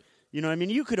hurt. You know what I mean?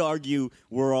 You could argue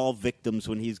we're all victims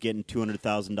when he's getting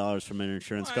 $200,000 from an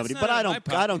insurance Well, company, it's but not I in my don't.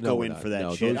 pocket. I don't No, go we're in not. for that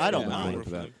No, shit. those- I don't yeah, I'm mind. not for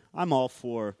that. I'm all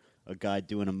for a guy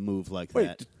doing a move like Wait,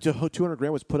 that. 200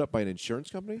 grand was put up by an insurance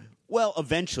company? Well,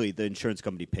 eventually the insurance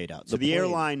company paid out. So The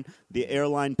plane. the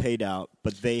airline paid out,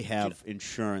 but they have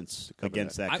insurance cover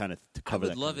against that, kind of to I cover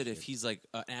would that. love kind it of if shit. he's like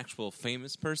an actual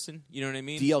famous person. You know what I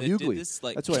mean? D.L. That did Hughley. this,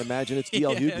 like- That's what I imagine. It's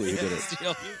D.L. Hughley who did it. it's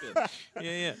D.L. Hughley.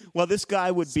 Yeah. Well, this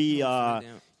guy would be, find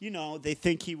out. you know, they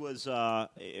think he was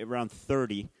around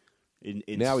 30. In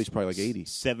Now he's probably like 80.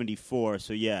 74.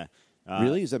 So yeah.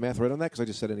 Really? Is that math right on that? Because I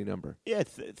just said any number. Yeah,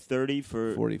 30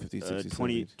 for 40, 50, 60,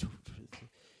 20. 70.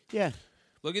 Yeah,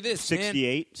 Look at this, man.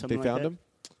 68. Something They like found that. him?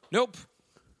 Nope.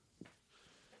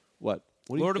 What?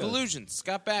 What do you Lord of got? Illusions.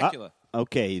 Scott Ah, Bakula.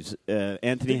 okay, he's,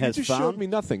 Anthony You has just found. showed me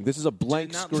nothing. This is a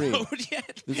blank Not screen. load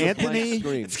yet. This is a blank Anthony-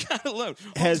 screen. It's got to load.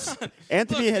 Hold has on.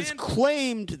 Anthony Look, has man.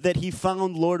 claimed that he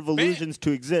found Lord of Illusions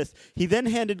to exist. He then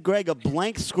handed Greg a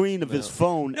blank screen of his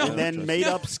phone No. and then No. made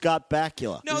up Scott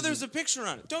Bakula. No, there's a picture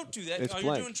on it. Don't do that. It's You're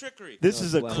blank. doing trickery. This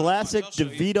is a blank. classic I'll show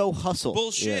you. DeVito hustle.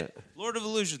 Bullshit. Yeah. Lord of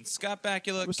Illusions. Scott I'm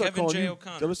Bakula. gonna start Kevin calling J. you. I'm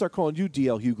O'Connor. gonna start calling you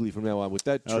D.L. Hughley from now on with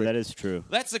that trick. Oh, that is true.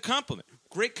 That's a compliment.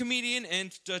 Great comedian and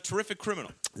terrific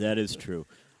criminal. That is true.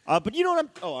 But you know what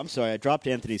I'm sorry. I dropped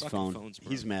Anthony's Fucking phone. phones, bro.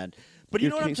 He's mad. But you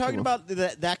Your know what I'm case talking came about?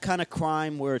 That kind of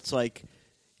crime where it's like,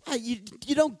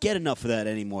 you don't get enough of that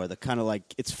anymore. The kind of like,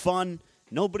 it's fun.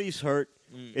 Nobody's hurt.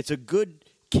 It's a good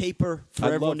caper for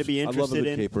everyone to be I love a interested good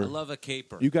in. caper. I love a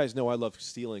caper. You guys know I love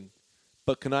stealing,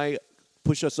 but can I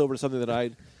push us over to something that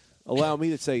I allow me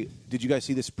to say, did you guys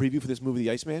see this preview for this movie,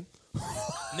 The Iceman?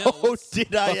 No, Oh,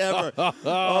 did I ever?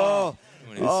 Oh,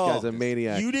 This guy's a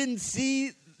maniac. you didn't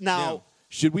see now. No.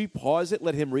 Should we pause it,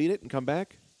 let him read it, and come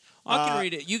back? I can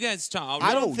read it. You guys talk. I'll I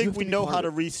read don't you have think to we be know part how of to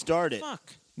it. restart it.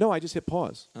 Fuck. No, I just hit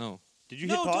pause. Oh. Did you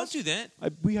No, hit pause? don't do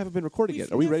that. We haven't been recording We've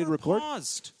yet. Are we ready to never record?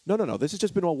 Paused. No. This has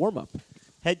just been all warm up.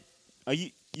 Hey, are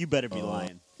you better be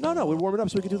lying. No, we're warming up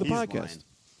so we can do the He's podcast.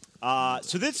 lying.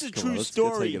 So this is a Come true on, that's how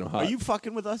story. you get 'em hot. Are you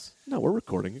fucking with us? No, we're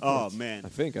recording. Oh, man. I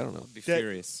think. I don't know. Be That-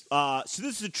 furious. So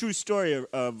this is a true story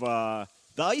of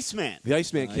the Iceman. The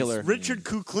Iceman Killer. Richard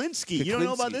Kuklinski. You don't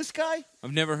know about Kuklinski. this guy?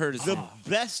 I've never heard his The name.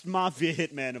 best mafia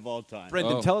hitman of all time.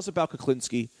 Brendan, Oh. tell us about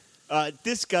Kuklinski.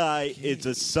 This guy is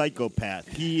a psychopath.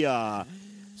 He.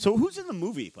 So who's in the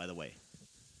movie, by the way?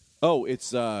 Oh,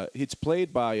 it's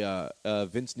played by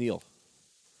Vince Neil.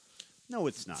 No,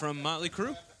 it's not. From Motley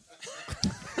Crue?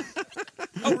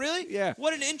 Oh, really? Yeah.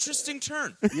 What an interesting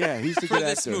turn Yeah, he's the for good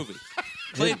this actor. movie.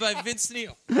 Played by Vince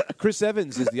Neil. Chris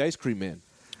Evans is the Ice Cream Man.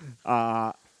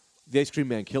 The Ice Cream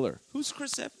Man killer. Who's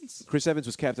Chris Evans? Chris Evans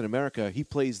was Captain America. He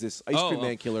plays this Ice Cream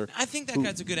Man killer. I think that who-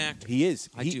 guy's a good actor. He is.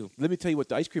 I do. Let me tell you what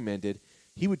the Ice Cream Man did.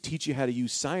 He would teach you how to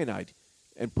use cyanide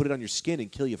and put it on your skin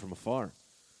and kill you from afar.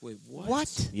 Wait, what?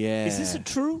 What? Yeah. Is this a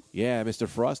true? Yeah, Mr.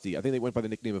 Frosty. I think they went by the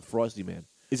nickname of Frosty Man.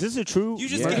 Is this a true? You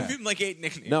just Yeah. gave him like 8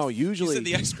 nicknames. No, usually- You said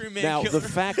the Ice Cream Man Now, killer. the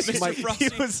facts Mr. might- Frosty,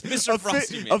 He was Mr.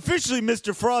 Frosty Man. officially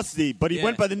Mr. Frosty, but he Yeah.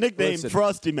 went by the nickname Listen.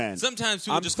 Frosty Man. Sometimes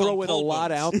people I'm just call him throwing a Cold lot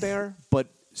Bones. out there, but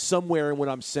somewhere in what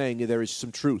I'm saying there is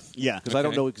some truth. Yeah. Because I don't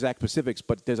Okay. know exact specifics,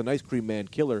 but there's an Ice Cream Man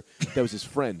killer that was his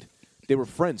friend. They were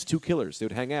friends, 2 killers. They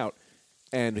would hang out,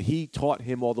 and he taught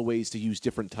him all the ways to use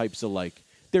different types of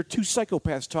they're 2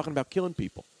 psychopaths talking about killing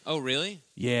people. Oh, really?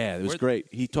 Yeah, it was Where- great.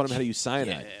 He taught him how to use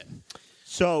cyanide.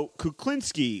 So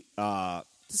Kuklinski,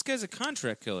 This guy's a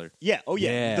contract killer. oh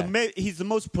yeah, Yeah. he's the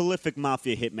most prolific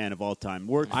mafia hitman of all time.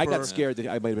 Worked I for, got scared that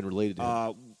I might have been related to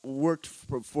him. worked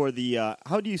for the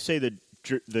how do you say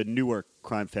the Newark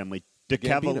crime family?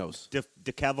 Gambinos.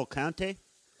 De Cavalcante.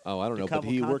 Oh, I don't know, but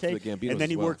he worked for the Gambinos and then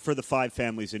he as well. worked for the 5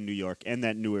 families in New York and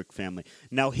that Newark family.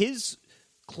 Now his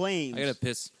claims, I gotta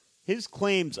piss. his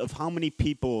claims of how many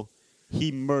people he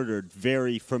murdered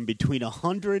vary from between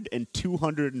 100 and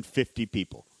 250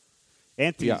 people.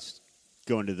 Anthony's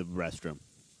going to the restroom.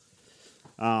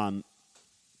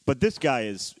 But this guy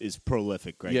is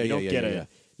prolific, Greg. Yeah, you don't yeah, get yeah, a yeah.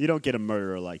 you don't get a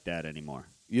murderer like that anymore.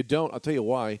 You don't. I'll tell you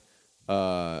why.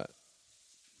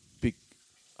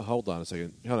 Hold on a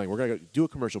second. Hold on. We're going to do a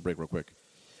commercial break real quick.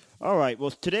 All right. Well,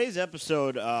 today's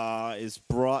episode is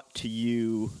brought to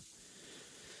you.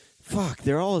 Fuck,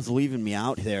 they're always leaving me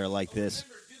out there like this.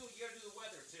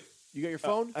 You got your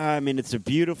phone? I mean, it's a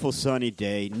beautiful sunny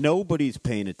day. Nobody's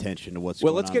paying attention to what's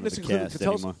Well, going let's on get with this the included. cast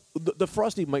Tell us, anymore. the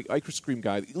Frosty Mike ice cream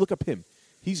guy. Look up him.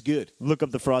 He's good. Look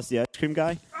up the Frosty ice cream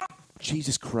guy.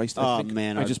 Jesus Christ! I Oh think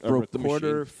man, I just our broke the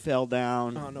recorder machine. fell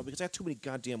down. Oh no, because I have too many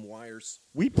goddamn wires.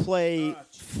 We play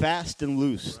fast and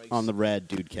loose on the Rad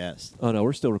Dude Cast. Oh no,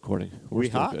 we're still recording. We're We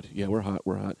still hot? good. Yeah, we're hot.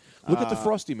 We're hot. Look at the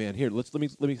Frosty Man here. Let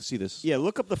me see this. Yeah,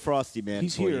 look up the Frosty Man.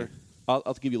 He's for here. you.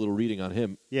 I'll give you a little reading on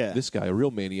him. Yeah. This guy, a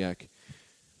real maniac.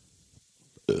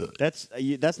 That's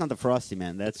not the Frosty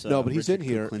Man. That's No, but he's Richard in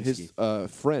here. Kuklinski.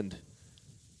 His friend.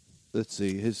 Let's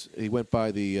see. He went by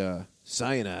the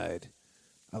cyanide.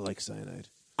 I like cyanide.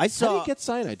 I How do saw you get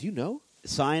cyanide? Do you know?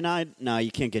 cyanide. No,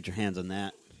 you can't get your hands on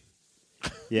that.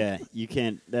 Yeah, you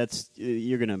can't. That's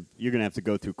you're gonna have to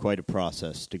go through quite a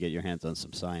process to get your hands on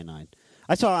some cyanide.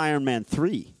 I saw Iron Man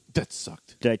 3. That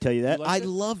sucked. Did I tell you that? You liked I it?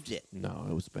 loved it. No,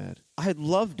 it was bad. I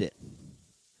loved it.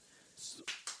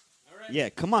 Yeah,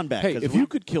 come on back. Hey, 'cause if you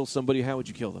could kill somebody, how would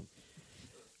you kill them?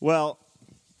 well,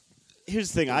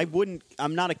 here's the thing.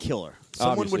 I'm not a killer.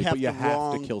 Someone Obviously, would have but you to have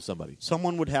wrong, to kill somebody.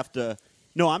 Someone would have to.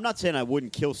 No, I'm not saying I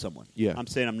wouldn't kill someone. Yeah. I'm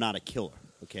saying I'm not a killer.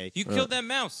 Okay. You killed that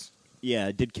mouse. Yeah,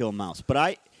 I did kill a mouse.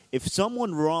 But if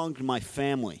someone wronged my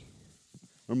family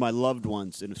or my loved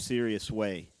ones in a serious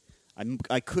way,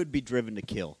 I could be driven to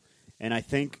kill. And I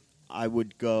think I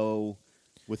would go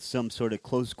with some sort of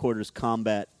close quarters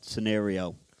combat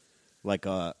scenario, like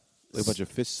a Like a bunch of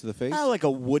fists to the face? like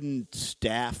a wooden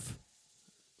staff.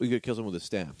 We could kill someone with a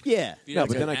staff. Yeah, You No, don't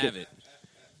but then I have could- it.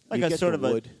 like You a get sort the of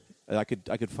a wood, and I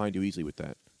could find you easily with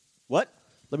that. what?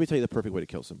 Let me tell you the perfect way to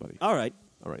kill somebody. All right.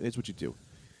 All right, here's what you do.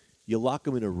 You lock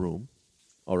them in a room,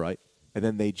 all right, and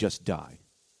then they just die.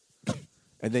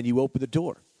 And then you open the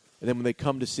door. And then when they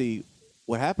come to see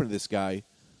what happened to this guy,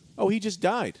 oh, he just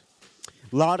died.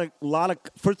 Lot of.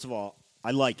 First of all,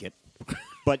 I like it,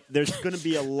 but there's going to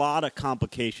be a lot of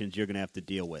complications you're going to have to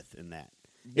deal with in that.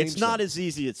 It's not some. as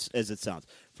easy as it sounds.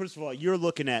 First of all, you're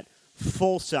looking at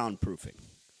full soundproofing.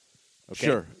 Okay?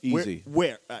 Sure, easy.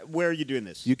 Where are you doing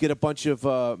this? You get a bunch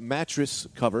of mattress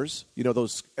covers,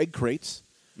 those egg crates.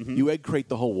 Mm-hmm. You egg crate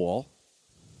the whole wall,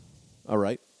 all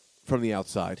right, from the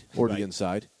outside or Right. the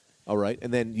inside, all right,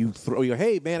 and then you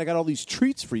hey, man, I got all these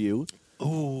treats for you.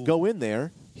 Ooh. Go in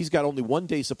there. He's got only 1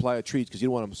 day supply of treats because you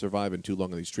don't want him surviving too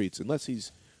long on these treats unless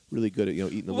he's really good at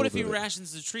eating a What little if bit he of it.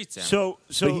 rations the treats out? So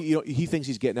But he thinks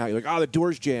he's getting out. You're like, the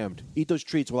door's jammed. Eat those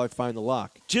treats while I find the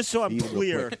lock. just so I'm Eat 'em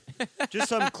real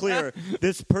clear,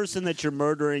 this person that you're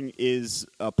murdering is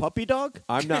a puppy dog?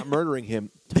 I'm not murdering him.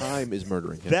 Time is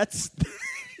murdering him.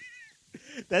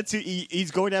 That's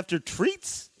he's going after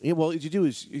treats? Yeah, well, what you do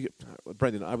is,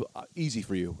 Brendan, easy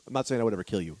for you. I'm not saying I would ever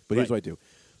kill you, but here's Right. what I do.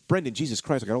 Brendan, Jesus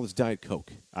Christ, I got all this Diet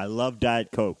Coke. I love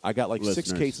Diet Coke. I got like 6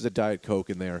 listeners. cases of Diet Coke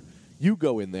in there. You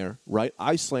go in there, right?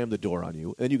 I slam the door on you.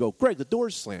 And then you go, Greg, the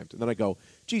door's slammed. And then I go,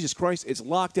 Jesus Christ, it's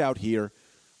locked out here.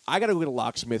 I got to go get a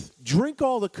locksmith. Drink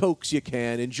all the Cokes you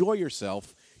can. Enjoy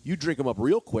yourself. You drink them up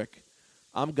real quick.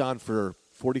 I'm gone for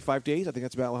 45 days. I think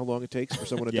that's about how long it takes for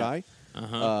someone to Yeah.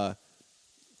 die.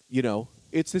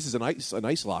 This is an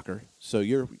ice locker. So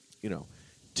you're,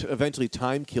 eventually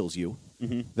time kills you.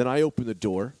 Mm-hmm. Then I open the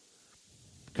door.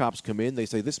 Cops come in. They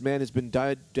say, this man has been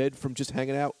dead from just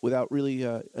hanging out without really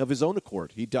of his own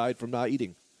accord. He died from not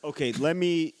eating. Okay, let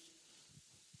me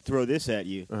throw this at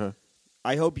you. Uh-huh.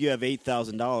 I hope you have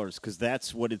 $8,000 because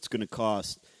that's what it's going to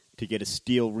cost to get a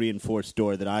steel reinforced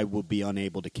door that I will be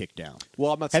unable to kick down.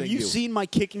 Well, I'm not Have saying you seen my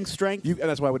kicking strength? And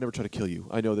that's why I would never try to kill you.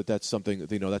 I know that that's something,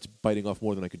 that's biting off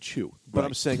more than I could chew. But Right.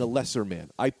 I'm saying a lesser man.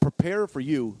 I prepare for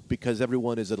you because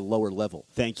everyone is at a lower level.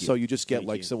 Thank you. So you just get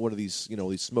Thank you. one of these,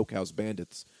 these smokehouse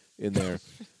bandits in there.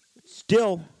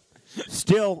 Still,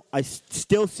 I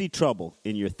still see trouble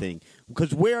in your thing.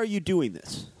 Because where are you doing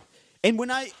this? And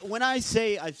when I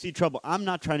say I see trouble, I'm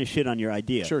not trying to shit on your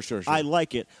idea. Sure. I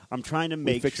like it. I'm trying to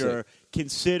make fix sure, it.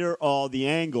 consider all the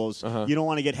angles. Uh-huh. You don't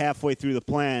want to get halfway through the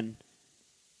plan.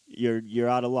 You're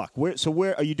out of luck.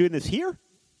 Where are you doing this here?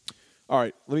 All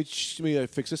right, let me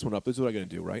fix this one up. This is what I'm going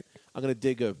to do, right? I'm going to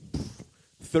dig a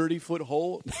 30-foot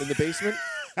hole in the basement,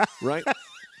 right?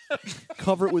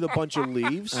 Cover it with a bunch of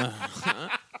leaves. I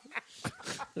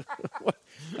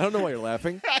don't know why you're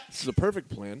laughing. This is a perfect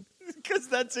plan. Because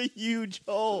that's a huge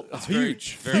hole.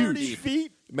 Huge. very 30 deep.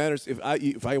 feet. It matters if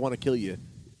I want to kill you,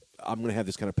 I'm going to have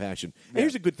this kind of passion. And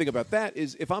here's a good thing about that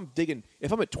is if I'm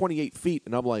at 28 feet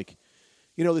and I'm like,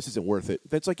 this isn't worth it.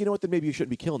 That's like, what? Then maybe you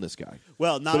shouldn't be killing this guy.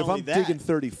 Well, not but if only I'm that. digging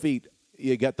 30 feet,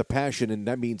 you got the passion, and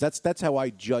that means that's how I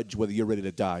judge whether you're ready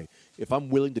to die. If I'm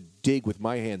willing to dig with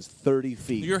my hands 30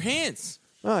 feet, Your hands.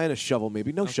 and a shovel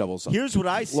maybe, no shovels. Here's what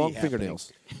I see long happening.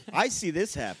 fingernails. I see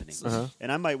this happening,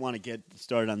 and I might want to get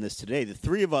started on this today. The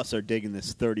three of us are digging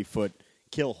this 30-foot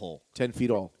kill hole, 10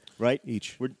 feet all, right?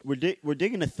 each. We're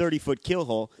digging a 30-foot kill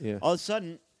hole. Yeah. All of a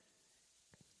sudden,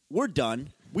 we're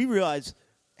done. We realize,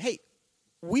 hey,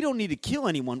 we don't need to kill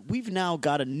anyone. We've now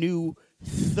got a new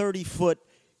 30-foot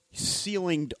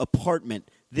ceilinged apartment.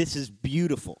 This is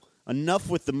beautiful. Enough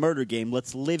with the murder game.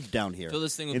 Let's live down here. Fill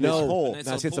this thing with in this water. hole. Nice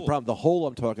Now, little see, that's the pool. problem. The hole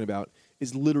I'm talking about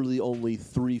is literally only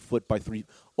 3 foot by 3,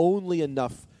 only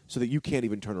enough so that you can't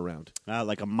even turn around.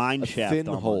 Like a mine A shaft. thin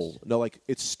almost. hole. No, like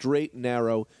it's straight,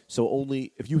 narrow. So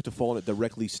only if you have to fall in it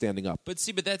directly standing up. But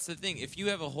that's the thing. If you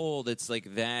have a hole that's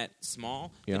like that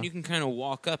small, Yeah. then you can kind of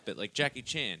walk up it like Jackie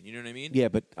Chan. You know what I mean? Yeah,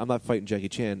 but I'm not fighting Jackie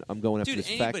Chan. I'm going after Dude, this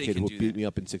fat anybody kid can who do beat that. me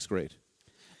up in 6th grade.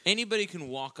 Anybody can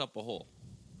walk up a hole.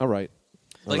 All right.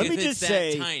 Like Let if me it's just that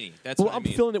say- tiny. That's Well, what I I'm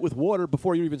mean. filling it with water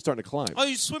before you're even starting to climb. Oh,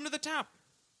 you swim to the top.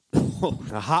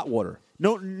 Hot water.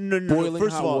 No. Boiling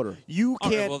First hot of all, water. you All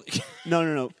right, can't. well-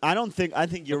 No. I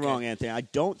think you're Okay. wrong, Anthony. I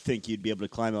don't think you'd be able to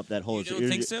climb up that hole. You don't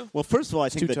think so? Well, first of all, I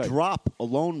think too the tight. drop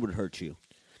alone would hurt you,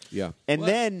 Yeah. and What?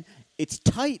 then it's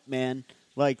tight, man.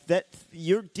 Like that,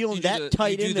 you're dealing You do that the-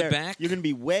 tight you in do the there. back? You're going to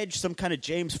be wedged, some kind of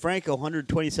James Franco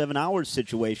 127 hours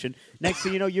situation. Next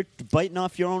thing you know, you're biting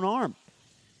off your own arm.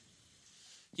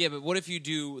 Yeah, but what if you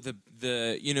do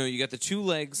the you got the two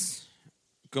legs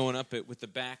going up it with the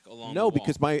back along the No, wall?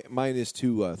 because mine is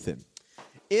too thin.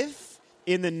 If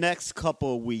in the next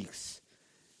couple of weeks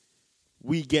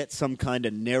we get some kind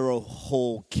of narrow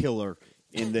hole killer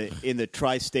in the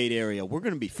tri-state area, we're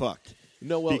going to be fucked.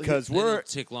 No, well, because Then we're it'll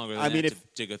take longer than I that mean, to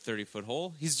if dig a 30-foot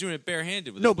hole. He's doing it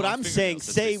barehanded with no, his but long I'm saying, fingernails,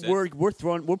 that's what he say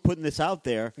said. we're putting this out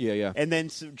there, Yeah. and then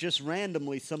just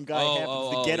randomly some guy Oh,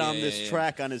 happens to get on yeah, this yeah.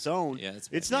 track on his own. Yeah, that's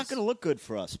bad it's not news. going to look good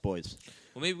for us, boys.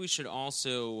 Well, maybe we should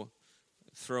also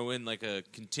throw in like a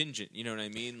contingent. You know what I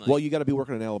mean? Like, Well, you got to be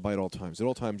working an alibi at all times. At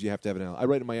all times, you have to have an alibi.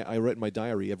 I write in my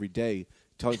diary every day,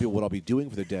 telling people what I'll be doing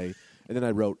for the day, And then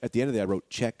I wrote, at the end of it, I wrote,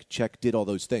 check, did all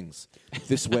those things.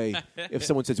 This way, if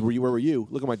someone says, where were you?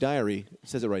 Look at my diary. It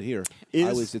says it right here.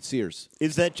 I was at Sears.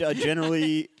 Is that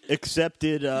generally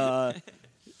accepted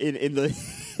in the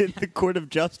in the court of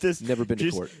justice? Never been to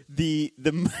Just court. The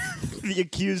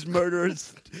accused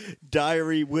murderer's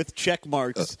diary with check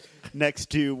marks next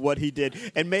to what he did,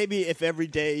 and maybe if every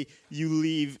day you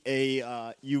leave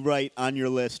you write on your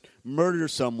list murder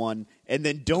someone, and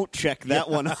then don't check that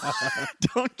one.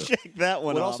 Don't check that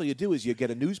one. What off. also you do is you get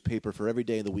a newspaper for every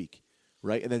day of the week,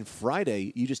 right? And then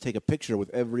Friday, you just take a picture with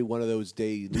every one of those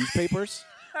day newspapers.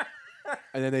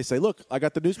 And then they say, look, I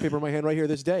got the newspaper in my hand right here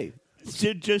this day.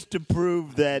 Just to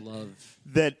prove that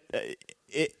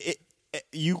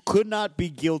you could not be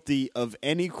guilty of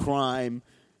any crime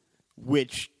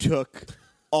which took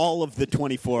all of the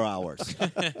 24 hours.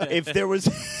 If there was,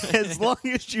 as long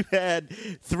as you had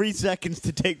 3 seconds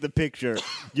to take the picture,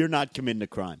 you're not committing a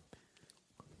crime.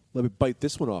 Let me bite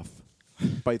this one off.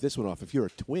 If you're a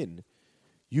twin,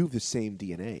 you have the same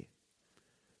DNA.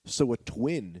 So a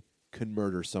twin can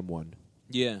murder someone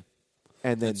Yeah.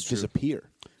 and then That's true. disappear.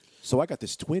 So I got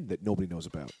this twin that nobody knows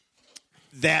about.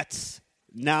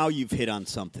 Now you've hit on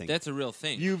something. That's a real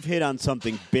thing. You've hit on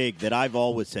something big that I've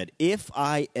always said. If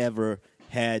I ever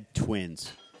had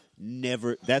twins,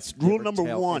 never. That's rule Never number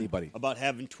tell one anybody. about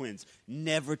having twins.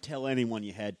 Never tell anyone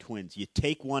you had twins. You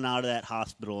take one out of that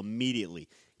hospital immediately.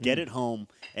 Get it home,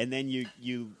 and then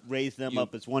you raise them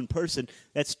up as one person.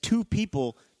 That's two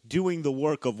people doing the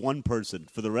work of one person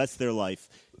for the rest of their life.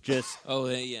 Just, Oh,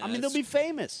 yeah. I mean, they'll that's- be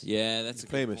famous. Yeah, that's a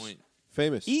Famous. good point.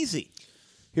 Famous. Easy.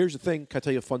 Here's the thing. Can I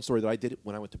tell you a fun story that I did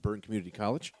when I went to Burton Community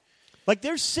College? Like,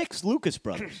 there's 6 Lucas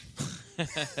brothers.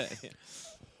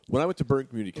 When I went to Burton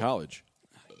Community College,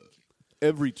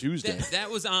 every Tuesday. That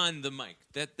was on the mic.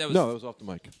 That was No, that was off the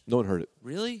mic. No one heard it.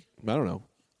 really. I don't know.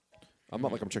 I'm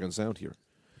not like I'm checking sound here.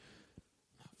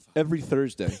 Every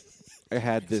Thursday, I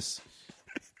had this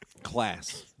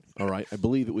class. All right, I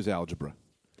believe it was algebra.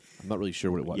 I'm not really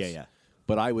sure what it was. Yeah.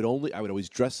 But I would always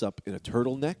dress up in a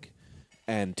turtleneck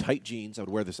and tight jeans. I would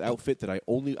wear this outfit that I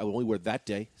would only wear that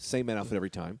day. Same outfit every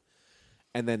time.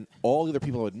 And then all the other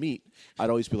people I would meet, I'd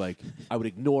always be like, I would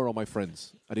ignore all my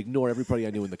friends. I'd ignore everybody I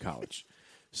knew in the college.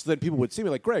 So then people would see me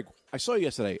like, Greg, I saw you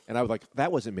yesterday, and I was like,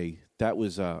 that wasn't me. That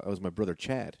was my brother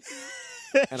Chad.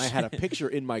 And I had a picture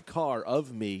in my car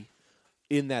of me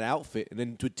in that outfit, and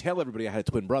then to tell everybody I had a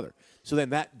twin brother. So then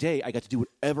that day, I got to do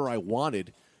whatever I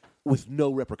wanted with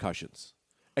no repercussions,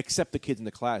 except the kids in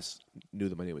the class knew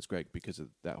that my name was Greg because of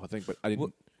that whole thing. But I didn't.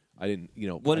 What I did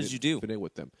you didn't do? Fit in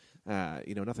with them.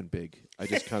 Nothing big. I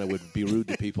just kind of would be rude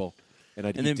to people, and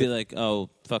I'd And then be like, "Oh,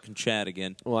 fucking Chad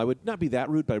again." well, I would not be that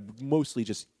rude, but I would mostly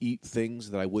just eat things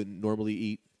that I wouldn't normally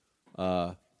eat.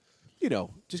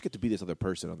 Just get to be this other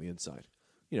person on the inside.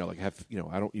 I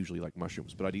don't usually like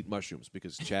mushrooms, but I'd eat mushrooms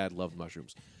because Chad loved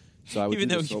mushrooms. So I would Even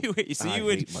do though this I you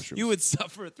hate mushrooms. would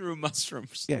suffer through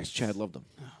mushrooms. Yes, Chad loved them.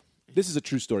 This is a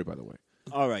true story, by the way.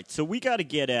 All right, so we got to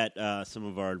get at some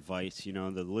of our advice. The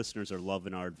listeners are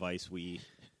loving our advice we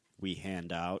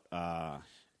hand out. Are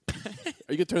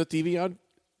you gonna turn the TV on?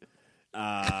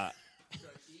 Yeah.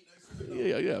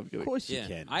 I'm Of kidding. course Yeah, you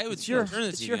can. I would It's your, turn the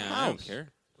it's TV your on. house. I don't care.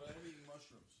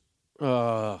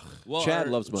 Well, Chad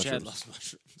loves mushrooms. Chad loves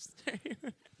mushrooms.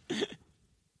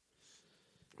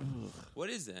 What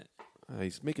is that?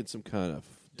 He's making some kind of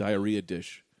diarrhea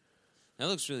dish. That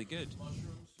looks really good.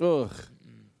 Ugh.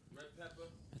 Red pepper,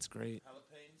 That's great.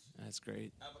 jalapenos, That's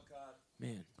great. avocado,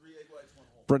 Man. 3 egg whites, 1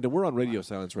 whole. Brendan, we're on radio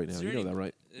silence right now. Is You there know any- that,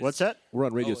 right? What's that? We're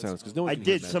on radio it's- silence because no one I can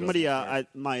hear did. that Somebody, joke.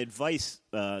 my advice,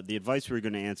 the advice we were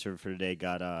going to answer for today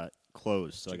got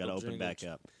closed, so I got to Jingle, open back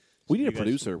jingle. up. We need you a guys-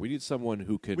 producer. We need someone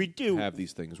who can We do. have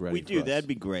these things ready. We for do. us. That'd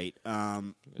be great.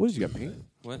 What is you got, paint?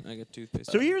 What? I got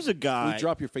toothpaste. So here's a Will guy. you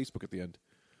drop your Facebook at the end?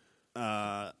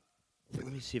 Let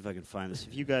me see if I can find this.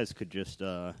 If you guys could just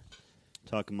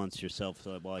talk amongst yourself.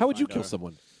 While I How would you find kill our-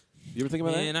 someone? You ever think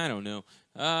about Man, that? I don't know.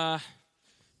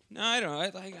 No, I don't.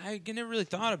 I never really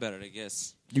thought about it. I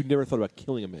guess. You never thought about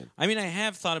killing a man. I mean, I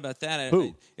have thought about that.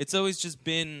 Who? It's always just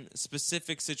been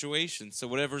specific situations. So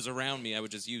whatever's around me, I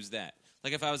would just use that.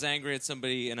 Like if I was angry at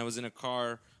somebody and I was in a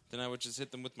car, then I would just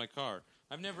hit them with my car.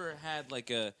 I've never had like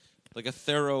a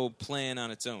thorough plan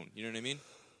on its own. You know what I mean?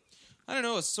 I don't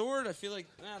know. A sword. I feel like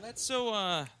that's so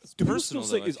Do people personal.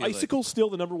 still say, though, I is feel like. icicle still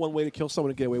the number one way to kill someone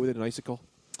and get away with it? An icicle?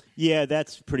 Yeah,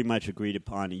 that's pretty much agreed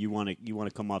upon. You want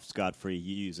to come off scot free.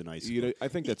 You use an icicle. I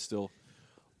think that's still.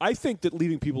 I think that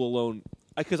leaving people alone,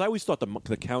 because I always thought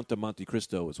the Count of Monte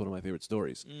Cristo was one of my favorite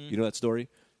stories. You know that story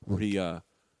where he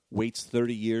waits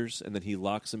 30 years and then he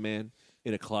locks a man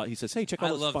in a closet. He says, "Hey, check I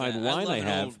out this love fine that. I wine love I an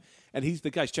have," old- and the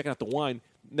guy's checking out the wine.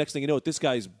 Next thing you know, this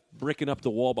guy's bricking up the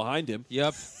wall behind him.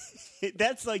 Yep.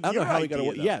 That's like I don't your know how he idea. got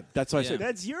away. though. Yeah, that's what I Yeah. said.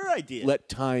 That's your idea. Let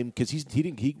time, because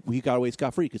he got away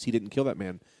scot free because he didn't kill that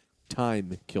man.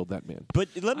 Time killed that man. But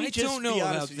let me I just don't know be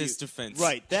honest about with this you. defense.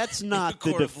 Right, that's not the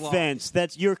court of law. defense.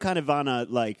 That's you're kind of on a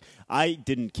I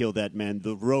didn't kill that man.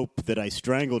 The rope that I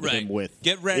strangled Right. him with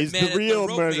Get red is mad the at real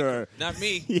rope murderer. maker, not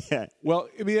me. Yeah. Well,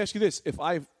 let me ask you this: if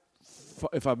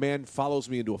a man follows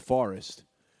me into a forest,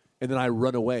 and then I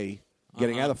run away,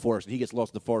 getting out of the forest, and he gets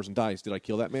lost in the forest and dies, did I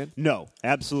kill that man? No,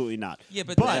 absolutely not. Yeah,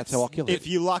 but that's how I'll kill him. If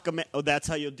you lock a man, that's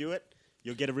how you'll do it.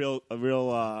 You'll get a real.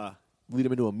 Lead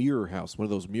him into a mirror house, one of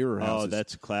those mirror houses. Oh,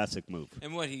 that's a classic move.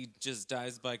 And what, he just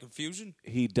dies by confusion?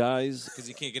 He dies Because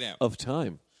he can't get out. of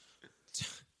time.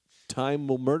 Time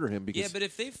will murder him because Yeah, but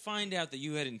if they find out that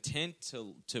you had intent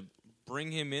to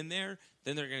bring him in there,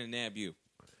 then they're going to nab you.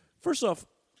 first off,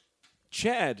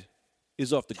 Chad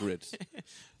is off the grid.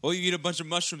 Well, you eat a bunch of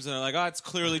mushrooms and they're like, oh, it's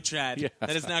clearly Chad. Yeah.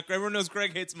 That is not. Everyone knows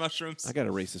Greg hates mushrooms. I got to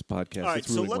erase this podcast. All right, it's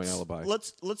so ruining my alibi.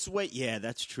 let's wait. Yeah,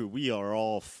 that's true. We are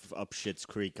all up Shit's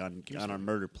Creek on our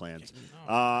murder plans.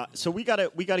 So we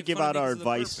gotta give fun out our of the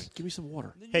advice. burping. Give me some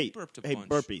water. Then you Hey, burped a hey, bunch.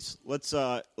 burpees.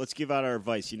 Let's give out our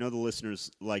advice. You know the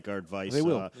listeners like our advice. They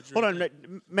will. Hold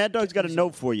on, Mad Dog's got a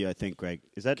note for you. I think, Greg.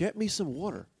 Is that? Get me some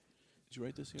water. Did you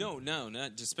write this here? No,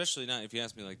 not especially not if you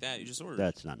ask me like that. You just ordered.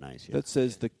 That's not nice. Yeah. That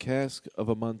says the cask of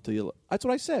a Montella. That's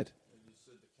what I said.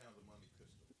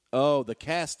 Oh, the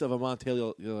cast of a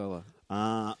Montella.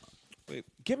 Wait.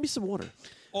 Get me some water.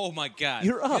 Oh my God!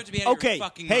 You're You up. have to be out of Okay, your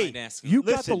fucking hey, mind asking. you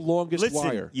me. got the longest listen,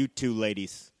 wire. You two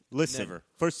ladies. Listen. Never.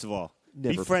 First of all, be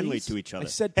Never, friendly please. to each other. I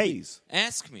said hey, please.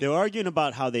 Ask me. they're arguing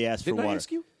about how they asked Didn't for I water. ask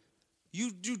you?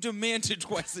 You demanded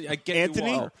twice. I get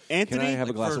Anthony, you water. Anthony, Can I have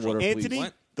a glass of Virgil. water, please? Anthony,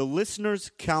 What? the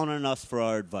listeners count on us for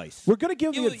our advice. We're going to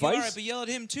give You, the all right, advice. but yell at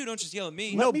him too. Don't just yell at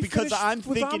me. No, Let me because finish I'm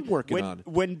what thinking I'm working when, on.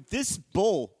 when this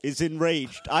bull is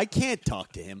enraged, I can't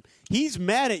talk to him. He's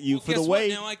mad at you Well, for guess the what? way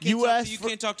Now I can't you talk to asked. you. for-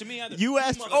 can't talk to me either. You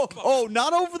asked. motherfucker.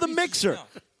 Not over the Piece of mixer.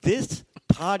 stuff. This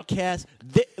podcast,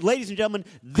 ladies and gentlemen,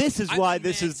 this is I've why been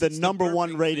this mad is the since number burping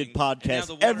one rated thing, and now podcast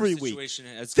the water every week. situation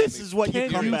has This got me- is what you Can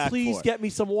come you back please for. get me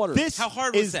some water? This How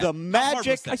hard was is that? the How hard was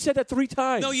magic. that? I said that 3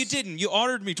 times. No, you didn't. You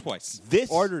ordered me twice. This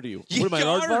Ordered you. You What am I, an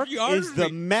ordered- aardvark? you ordered is the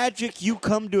me. magic you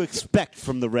come to expect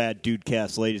from the Rad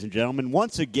Dudecast, ladies and gentlemen.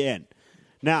 Once again,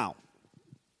 now,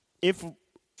 if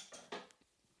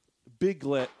Big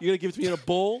let. You're going to give it to me in a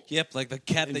bowl? Yep, like the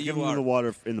cat and that give you them are. the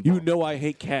water in the You bowl. know I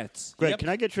hate cats. Greg, Yep. can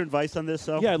I get your advice on this,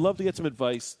 though? Yeah, I'd love to get some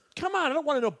advice. Come on, I don't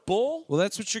want it in a bowl. Well,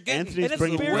 that's what you're getting. Anthony's And it's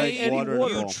bringing barely Greg any water in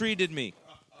water. the You bowl. treated me.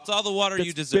 It's all the water That's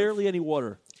you deserve. barely any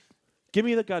water. Give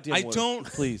me the goddamn I water. don't-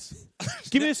 Please.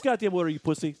 Give me this goddamn water, you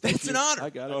pussy. Thank It's you. an honor. I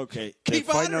got it. Okay, Keep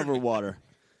they're fighting honoring over me. water.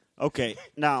 Okay,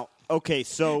 now,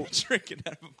 so, Drinking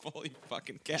out of a bowl, you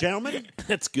fucking cat. gentlemen,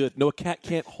 That's good. No, a cat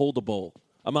can't hold a bowl.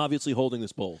 I'm obviously holding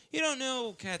this bowl. You don't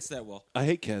know cats that well. I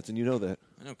hate cats, and you know that.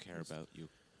 I don't care about you.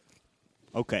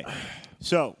 okay.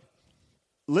 So,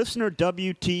 listener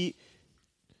WTF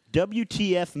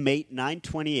Mate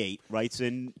 928 writes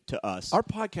in to us. Our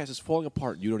podcast is falling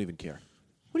apart, and you don't even care.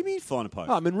 What do you mean falling apart?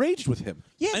 Oh, I'm enraged with him.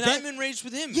 yeah, And that- I'm enraged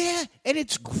with him. Yeah, and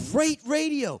it's great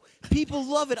radio. People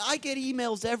love it. I get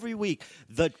emails every week.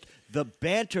 The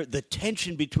banter, the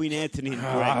tension between Anthony and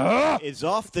Greg is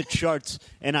off the charts,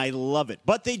 and I love it.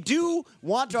 But they do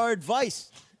want our advice.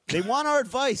 They want our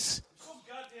advice.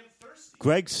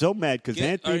 Greg's so mad because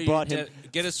Anthony brought him.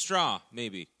 Get a straw,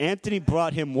 maybe. Anthony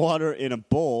brought him water in a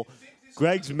bowl.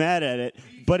 Greg's mad at it,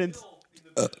 but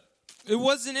It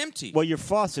wasn't empty. well, your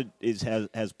faucet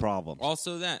has problems.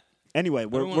 Also that. Anyway,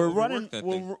 don't we're wanna running overwork that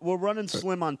thing. we're running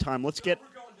slim on time. Let's get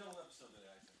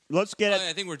Oh, at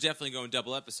I think we're definitely going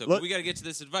double episode. Let- but we got to get to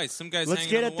this advice. Some guys let's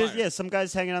hanging get on at the this. wire. Yeah, some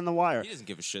guys hanging on the wire. He doesn't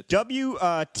give a shit.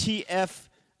 WTF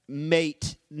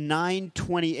Mate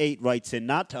 928 writes in,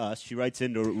 not to us. She writes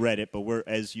into Reddit, but we're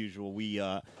as usual. We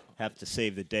have to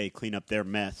save the day, clean up their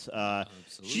mess.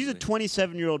 She's a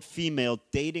 27-year-old female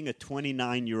dating a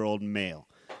 29-year-old male.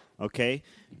 Okay,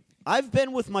 I've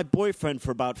been with my boyfriend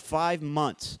for about 5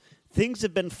 months. Things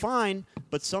have been fine,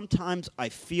 but sometimes I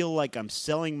feel like I'm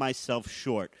selling myself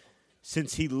short.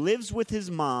 Since he lives with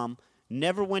his mom,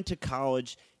 never went to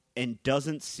college, and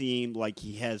doesn't seem like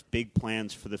he has big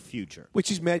plans for the future. Wait,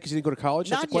 she's mad because he didn't go to college?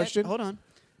 That's Not the question? yet. Hold on.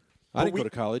 I didn't we- go to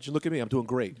college. Look at me. I'm doing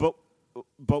great.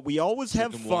 But we always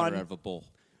have Drinking water out fun. of a bowl.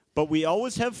 But we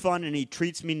always have fun, and he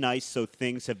treats me nice, so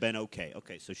things have been okay.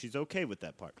 Okay, so she's okay with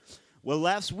that part. Well,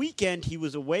 last weekend, he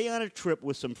was away on a trip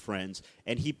with some friends,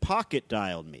 and he pocket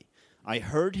dialed me. I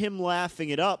heard him laughing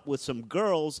it up with some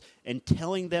girls and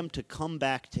telling them to come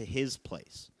back to his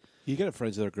place. You get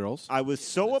friends that are girls. I was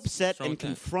so upset wrong and with that?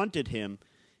 confronted him.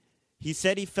 He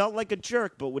said he felt like a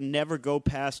jerk, but would never go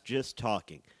past just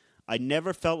talking. I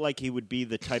never felt like he would be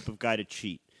the type of guy to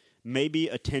cheat. Maybe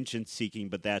attention seeking,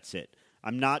 but that's it.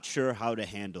 I'm not sure how to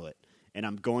handle it, and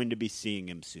I'm going to be seeing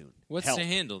him soon. What's Help. to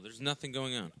handle? There's nothing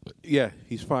going on. Yeah,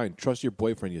 he's fine. Trust your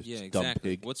boyfriend, you Yeah, dumb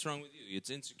exactly. pig. What's wrong with you?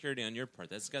 It's insecurity on your part.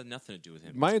 That's got nothing to do with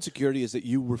him. My insecurity is that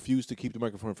you refuse to keep the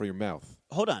microphone in front of your mouth.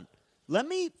 Hold on. Let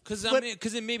me. Because flip-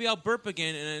 then maybe I'll burp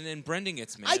again, and then Brendan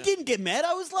gets mad. I didn't get mad.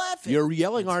 I was laughing. You're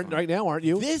yelling right now, aren't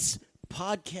you? This That's a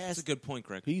podcast. good point,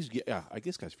 Greg. Yeah, I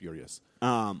guess guy's furious.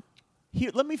 Here,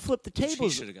 let me flip the He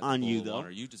tables should have got on the bowl you, of though.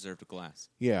 water. You deserved a glass.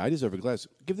 Yeah, I deserve a glass.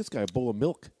 Give this guy a bowl of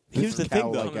milk. Here's the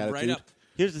thing, though. Cow-like Coming right attitude. up.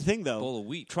 Here's the thing, though. Bowl of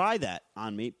wheat. Try that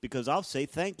on me because I'll say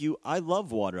thank you. I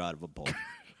love water out of a bowl.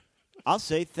 I'll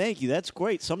say thank you. That's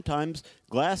great. Sometimes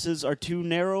glasses are too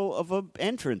narrow of an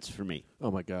entrance for me.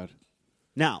 Oh my god,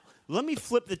 Now, let me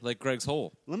flip the. Like Greg's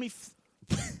hole. Let me.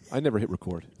 I never hit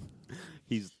record.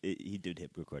 He did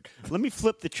hit record. Let me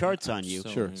flip the charts on you. So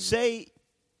Sure. angry. Say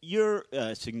your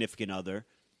significant other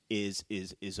is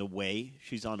away.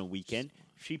 She's on a weekend.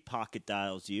 She pocket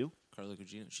dials you. Carla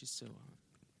Gugino. She's so on.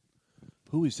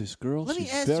 Who is this girl? Let me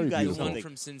She's ask you very guys The beautiful. one something.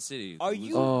 from Sin City. Are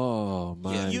you? Oh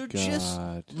my You're god, just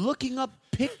looking up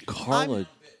pictures. Carla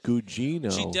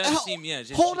Gugino. She does Hell, seem, yeah.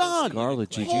 hold on. Carla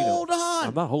Gugino. Gugino. Hold on.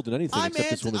 I'm not holding anything I'm, except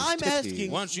this woman's titty.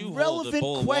 asking Why don't you hold a relevant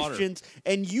bowl of water? questions,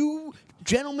 and you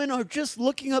gentlemen are just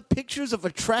looking up pictures of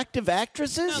attractive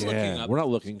actresses. Not looking Yeah, up. we're not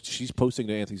looking. She's posting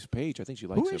to Anthony's page. I think she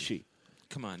likes Who him. is she?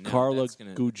 Come on, now. Carla that's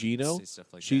gonna Gugino. say stuff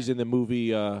like She's that. in the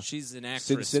movie. She's an actress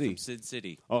Sin City. from Sin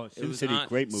City. Oh, It Sin was City, on-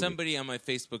 great movie. Somebody on my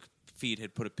Facebook feed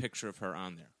had put a picture of her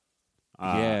on there.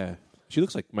 Yeah, she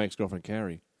looks like my ex-girlfriend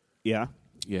Carrie. Yeah.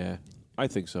 Yeah, I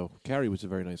think so. Carrie was a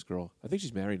very nice girl. I think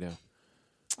she's married now.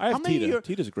 I have How many Tita. year-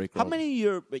 Tita's a great girl. How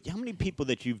many people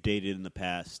that you've dated in the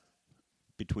past,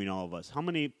 between all of us, how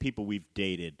many people we've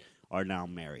dated are now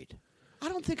married? I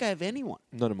don't think I have anyone.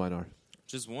 None of mine are.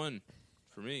 Just one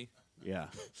for me. Yeah.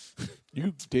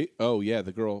 You date? Oh yeah,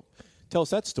 the girl. Tell us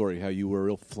that story. How you were a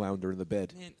real flounder in the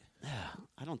bed. Man,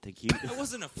 I don't think you. I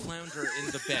wasn't a flounder in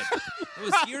the bed. It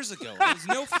was years ago. There was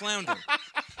no flounder.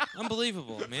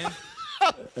 Unbelievable, man.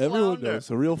 Everyone Flounder.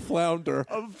 knows a real flounder.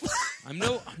 I'm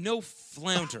no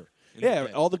flounder. in Yeah, the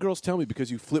bed. all the girls tell me because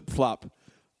you flip flop.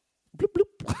 Bloop,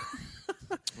 bloop.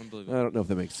 Unbelievable. I don't know if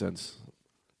that makes sense.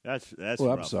 That's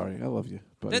Well, I'm rough. sorry. I love you,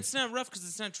 but That's not rough because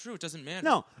it's not true. It doesn't matter.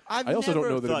 No, I've I also never don't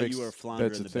know that it thought makes- you were a flounder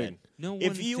that's in a the thing. bed. No one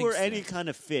If you were thinks any that. kind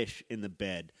of fish in the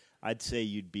bed, I'd say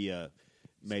you'd be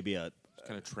maybe a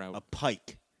Kind of trout.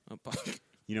 pike. A pike.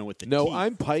 You know, with the no, teeth.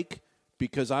 I'm Pike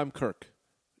because I'm Kirk.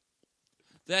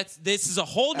 This is a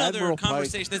whole nother Admiral Pike.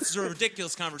 conversation. This is a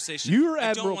ridiculous conversation. You're I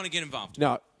Admiral- don't want to get involved.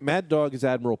 Now, Mad Dog is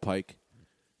Admiral Pike.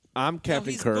 I'm Captain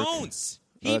no, he's Kirk. Bones. Oh,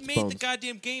 He that's made Bones. the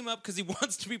goddamn game up because he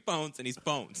wants to be Bones, and he's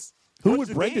Bones. Who What's would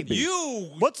the Brendan game? be?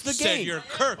 You. What's the said game? You're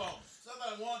Kirk. Said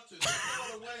I want to. There's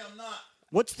no other way I'm not.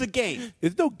 What's the game?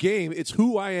 It's no game. It's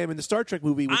who I am in the Star Trek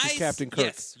movie, which is Captain Kirk.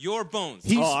 Yes, you're Bones.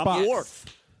 He's I'm Spock. Worf.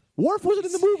 Worf wasn't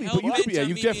in the movie, Hell but you could bent be. Yeah, on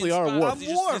you me definitely being are Spock. Worf. He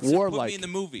just wants to put Warlike. me in the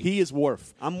movie. He is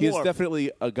Worf. I'm he is Worf.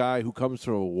 definitely a guy who comes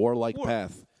from a warlike Worf.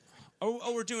 path.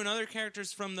 Oh, we're doing other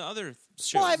characters from the other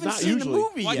shows. Well, I haven't Not seen usually. the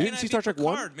movie Why You yet. can't didn't I see be Star Trek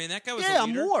 1? Picard, man, that guy was Yeah, a I'm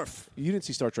leader. Worf. You didn't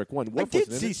see Star Trek 1. I Worf did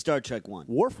wasn't in see it. Star Trek 1.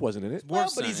 Worf wasn't in it. Well,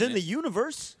 Worf's but not he's in in the it.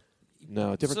 universe.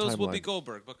 No, different So will be timeline.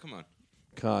 Goldberg, but come on.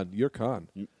 Khan. You're Khan.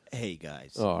 Hey,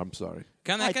 guys. Oh, I'm sorry.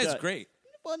 Khan, that I guy's thought- great.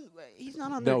 Well, he's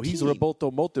not on No, their he's team.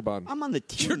 Roberto Montalban. I'm on the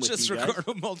team You're with just you guys.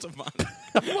 Ricardo Montalban.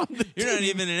 You're not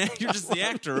even an actor. You're just the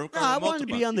actor. No, Ricardo I wanted to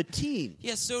be Montalban. on the team.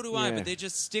 Yeah, so do I, Yeah. but they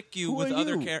just stick you Who with are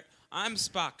other you? characters. I'm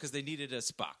Spock because they needed a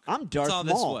Spock. I'm Darth That's all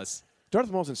this Maul. was. Darth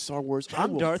Maul's in Star Wars. I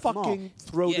I'm will Darth Maul. fucking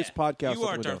throw Yeah, this podcast you out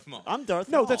are the window. Darth Maul. I'm Darth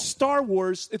No, Maul. that's Star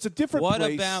Wars. It's a different What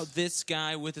place. about this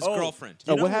guy with his Oh, girlfriend?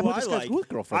 You Oh, know what who happened I with this guy's like?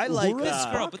 girlfriend? I like Uhura? This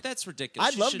uh, girl, but that's ridiculous.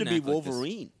 I'd She love to shouldn't be act like this.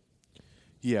 Wolverine.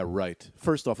 Yeah, right.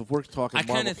 First off, if we're talking I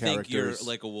Marvel kind of think you're characters,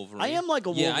 like a Wolverine. I am like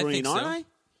a Yeah, I Wolverine, think aren't so. I?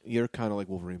 you're kind of like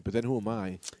Wolverine. But then who am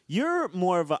I? You're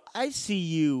more of a. I see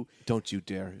you. Don't you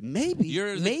dare. Maybe.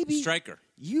 You're the maybe Striker.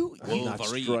 You. Not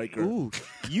Wolverine. Stryker. Ooh,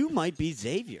 you might be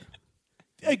Xavier.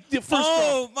 First off,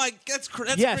 Oh my, that's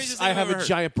the yes, craziest thing I I've have ever a heard.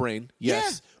 giant brain.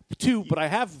 Yes. Two, but I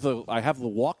have the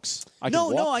walks. I No,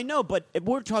 can walk. no, I know, but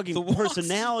we're talking The walks.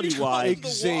 personality You call wise. them the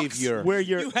walks. Xavier. Where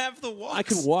you're. You have the walks. I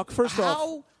can walk. First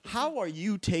off, How are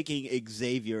you taking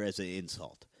Xavier as an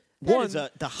insult? That one is the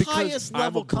because highest I'm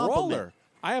level a brawler. compliment.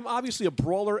 I am obviously a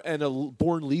brawler and a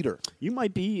born leader. You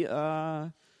might be.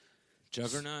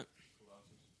 Juggernaut.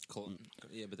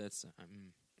 Yeah, but that's.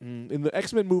 In the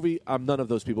X-Men movie, I'm none of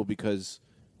those people because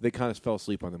they kind of fell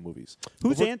asleep on the movies.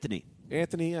 Who's Before- Anthony?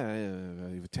 Anthony,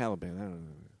 Taliban. I don't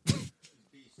know.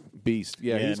 Beast.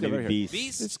 Yeah, he's got maybe red hair. Beast.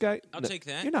 Beast? This guy. I'll no, take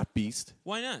that. You're not Beast.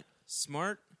 Why not?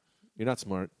 Smart. You're not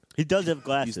smart. He does have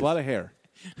glasses. He's a lot of hair.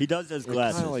 He does have You're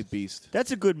glasses. kind of like Beast.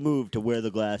 That's a good move to wear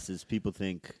the glasses. People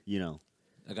think,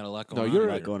 I got a lot No, going on. you're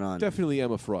a lot going on. definitely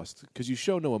Emma Frost because you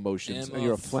show no emotions Emma and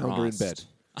you're a flounder in Frost.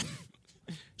 bed.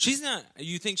 She's not.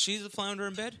 You think she's a flounder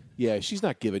in bed? Yeah, she's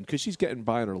not giving because she's getting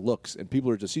by on her looks, and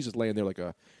people are just she's just laying there like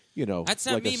a, That's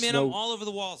not like me, a man. snow- I'm all over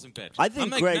the walls in bed. I think, I'm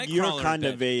like Greg, you're Nightcrawler in kind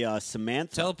bed. of a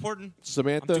Samantha. Teleporting.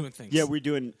 Samantha. I'm doing things. Yeah, we're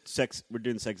doing Sex at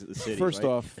the City. First right?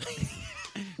 off,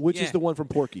 which Yeah. is the one from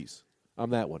Porky's? I'm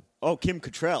that one. Oh, Kim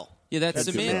Cattrall. Yeah, that's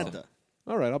That's Samantha.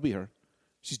 All right, I'll be her.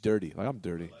 She's dirty. Like I'm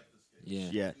dirty.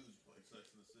 Yeah.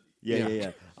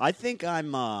 Yeah. I think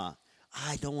I'm.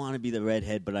 I don't want to be the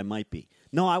redhead, but I might be.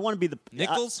 No, I want to be the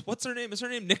Nichols. What's her name? Is her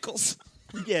name Nichols?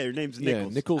 yeah, her name's Yeah,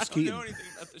 Nichols. Nichols I don't Keaton. know anything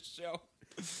about the show.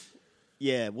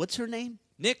 Yeah, what's her name?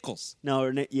 Nichols. No,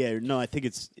 no. I think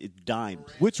it's Dime.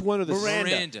 Which one of the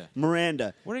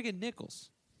Miranda. Where'd I get Nichols?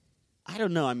 I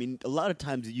don't know. I mean, a lot of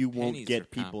times you won't Pennies are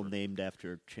get people copper. named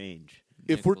after change.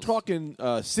 If we're Nichols. talking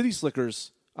City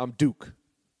Slickers, I'm Duke.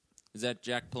 Is that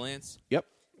Jack Palance? Yep,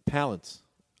 Palance.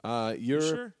 You're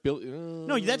sure? Bill.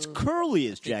 No, that's Curly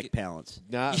as Jack it- Palance.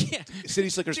 Nah, Yeah. City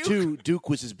Slickers Duke. 2. Duke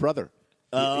was his brother.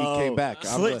 He came back.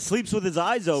 I'm the- Sleeps with his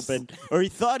eyes open, or he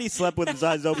thought he slept with his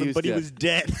eyes open, was but he dead. was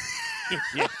dead.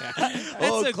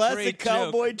 That's a classic great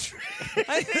cowboy.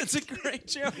 That's a great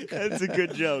joke. That's a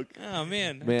good joke. Oh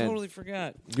man, I Man. totally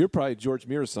forgot. You're probably George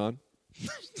Mirasan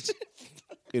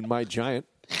in My Giant.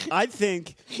 I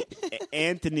think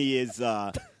Anthony is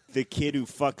the kid who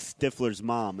fucks Stifler's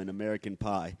mom in American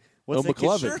Pie. What's that kid?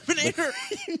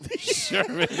 McLovin.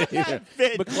 Terminator.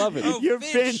 Finch. McLovin. Oh, You're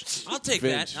Finch. Finch. I'll take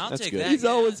Finch. that. I'll That's take good. that. He's yeah.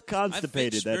 always I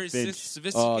constipated, that very Finch.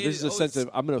 sophisticated. Oh, this is a sense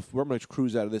Always- of we're gonna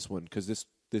cruise out of this one because this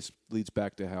leads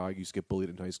back to how I used to get bullied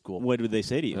in high school. What did they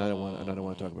say to you? And I don't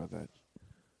want to talk about that.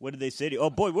 What did they say to you? Oh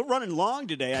boy, we're running long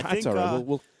today. I That's think. all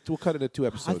right. We'll cut it into 2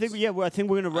 episodes. I think I think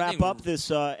we're going to I wrap think up we're-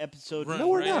 this episode. Run No,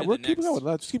 we're right not. into We're the keep next- going.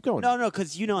 Let's keep going. No,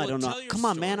 because I Well, don't know. tell your Come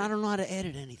on, man. story. I don't know how to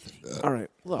edit anything. All right.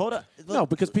 Look. Hold on. No,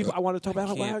 because people. I want to talk about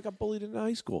how Can't. I got bullied in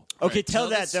high school. Okay, right, tell tell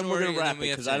that. that Then we're story, going to and wrap then it we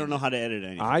have because to I don't end know it. how to edit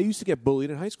anything. I used to get bullied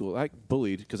in high school. I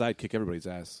bullied because I'd kick everybody's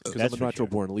ass because That's I'm a for natural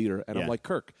sure. born leader, and Yeah. I'm like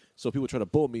Kirk. So people try to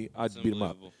bully me, I'd beat them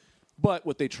up. Unbelievable. But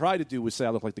what they tried to do was say I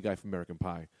look like the guy from American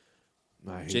Pie.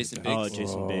 I hated Jason that. Biggs. Oh,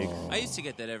 Jason Biggs. I used to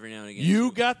get that every now and again.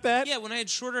 You too. got that? Yeah, when I had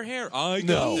shorter hair. I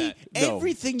No. got that. No.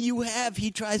 Everything you have,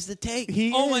 he tries to take.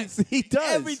 He Oh, is. He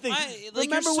does. Everything. Remember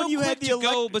Remember when you had the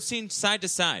go, but seen side to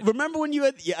side. Remember when you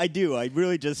had? Yeah, I do. I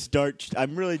really just start.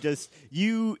 I'm really just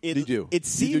you. It, You do. It You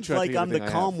seems try to like take I'm the everything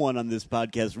I calm have. one on this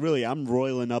podcast. Really, I'm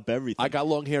roiling up everything. I got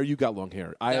long hair. You got long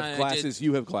hair. I Yeah, have I glasses. did.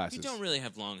 You have glasses. You don't really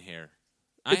have long hair.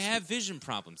 I have vision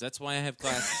problems. That's why I have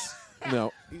glasses.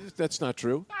 No, that's not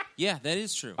true. Yeah, that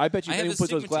is true. I bet you if have anyone puts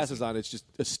those astigmatism. glasses on, it's just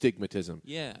astigmatism.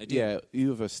 Yeah, I do. Yeah, you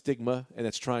have a stigma, and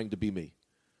it's trying to be me.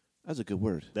 That's a good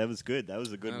word. That was good. That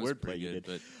was a good That was wordplay pretty you good,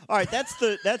 did. but All right, that's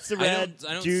the Rad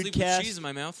I don't Dude sleep Cast. with cheese in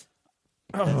my mouth.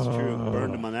 That's true.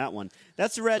 Burned him on that one.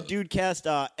 That's the Rad Dude Cast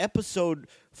episode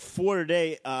for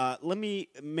today. Let me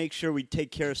make sure we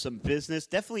take care of some business.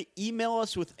 Definitely email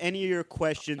us with any of your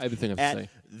questions. I have a thing I have to at say.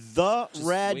 Just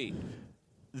wait.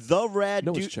 the Rad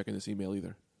No one's Dude. checking this email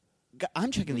either.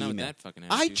 I'm checking the Not with email. that fucking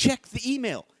I attitude. check the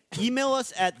email. Email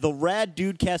us at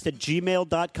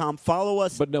theraddudecast@gmail.com. Follow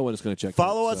us. But no one is going to check.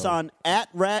 Follow it, us so. on Might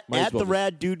as well the just-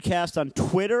 Rad Dudecast on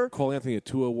Twitter. Call Anthony at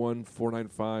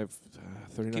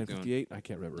 201-495-3958. I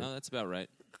can't remember. No, that's about right.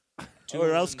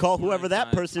 Or else call whoever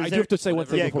that person is. I do have to say one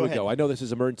thing Yeah, before go we go. ahead. I know this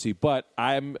is emergency, but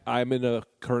I'm in a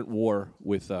current war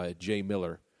with Jay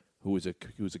Miller, who is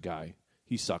a guy.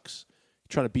 He sucks.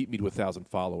 He's trying to beat me to 1,000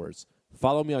 followers.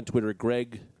 Follow me on Twitter,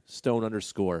 Greg Stone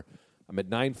 _. I'm at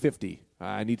 950.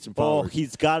 I need some Oh, followers.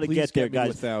 he's got to Please get there, me to guys.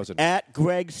 1,000. At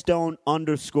Greg Stone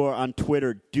 _ on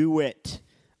Twitter. Do it.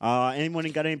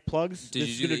 Anyone got any plugs? Did this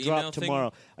you is do going the to drop email thing?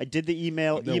 tomorrow. I did the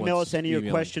email. No email one's us any of your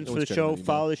emailing. questions No for the one's checking show. my email.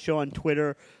 Follow the show on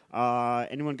Twitter.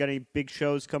 Anyone got any big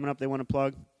shows coming up they want to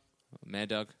plug? Mad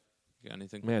Dog. You got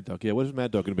anything? Mad Dog. Yeah, what is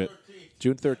Mad Dog going to be?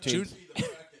 June 13th.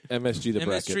 MSG the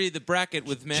bracket. MS3, the bracket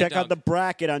with Mad Check Dog. out the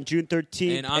bracket on June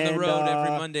 13th. and on the road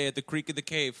every Monday at the Creek of the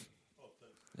Cave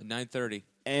at 9:30.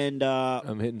 And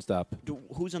I'm hitting stop.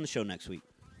 who's on the show next week?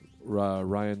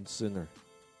 Ryan Sinner.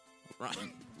 Right.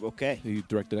 Okay. He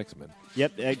directed X-Men.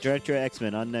 Yep, Director of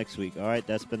X-Men on next week. All right,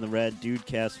 that's been the Rad Dude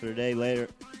Cast for today. Later.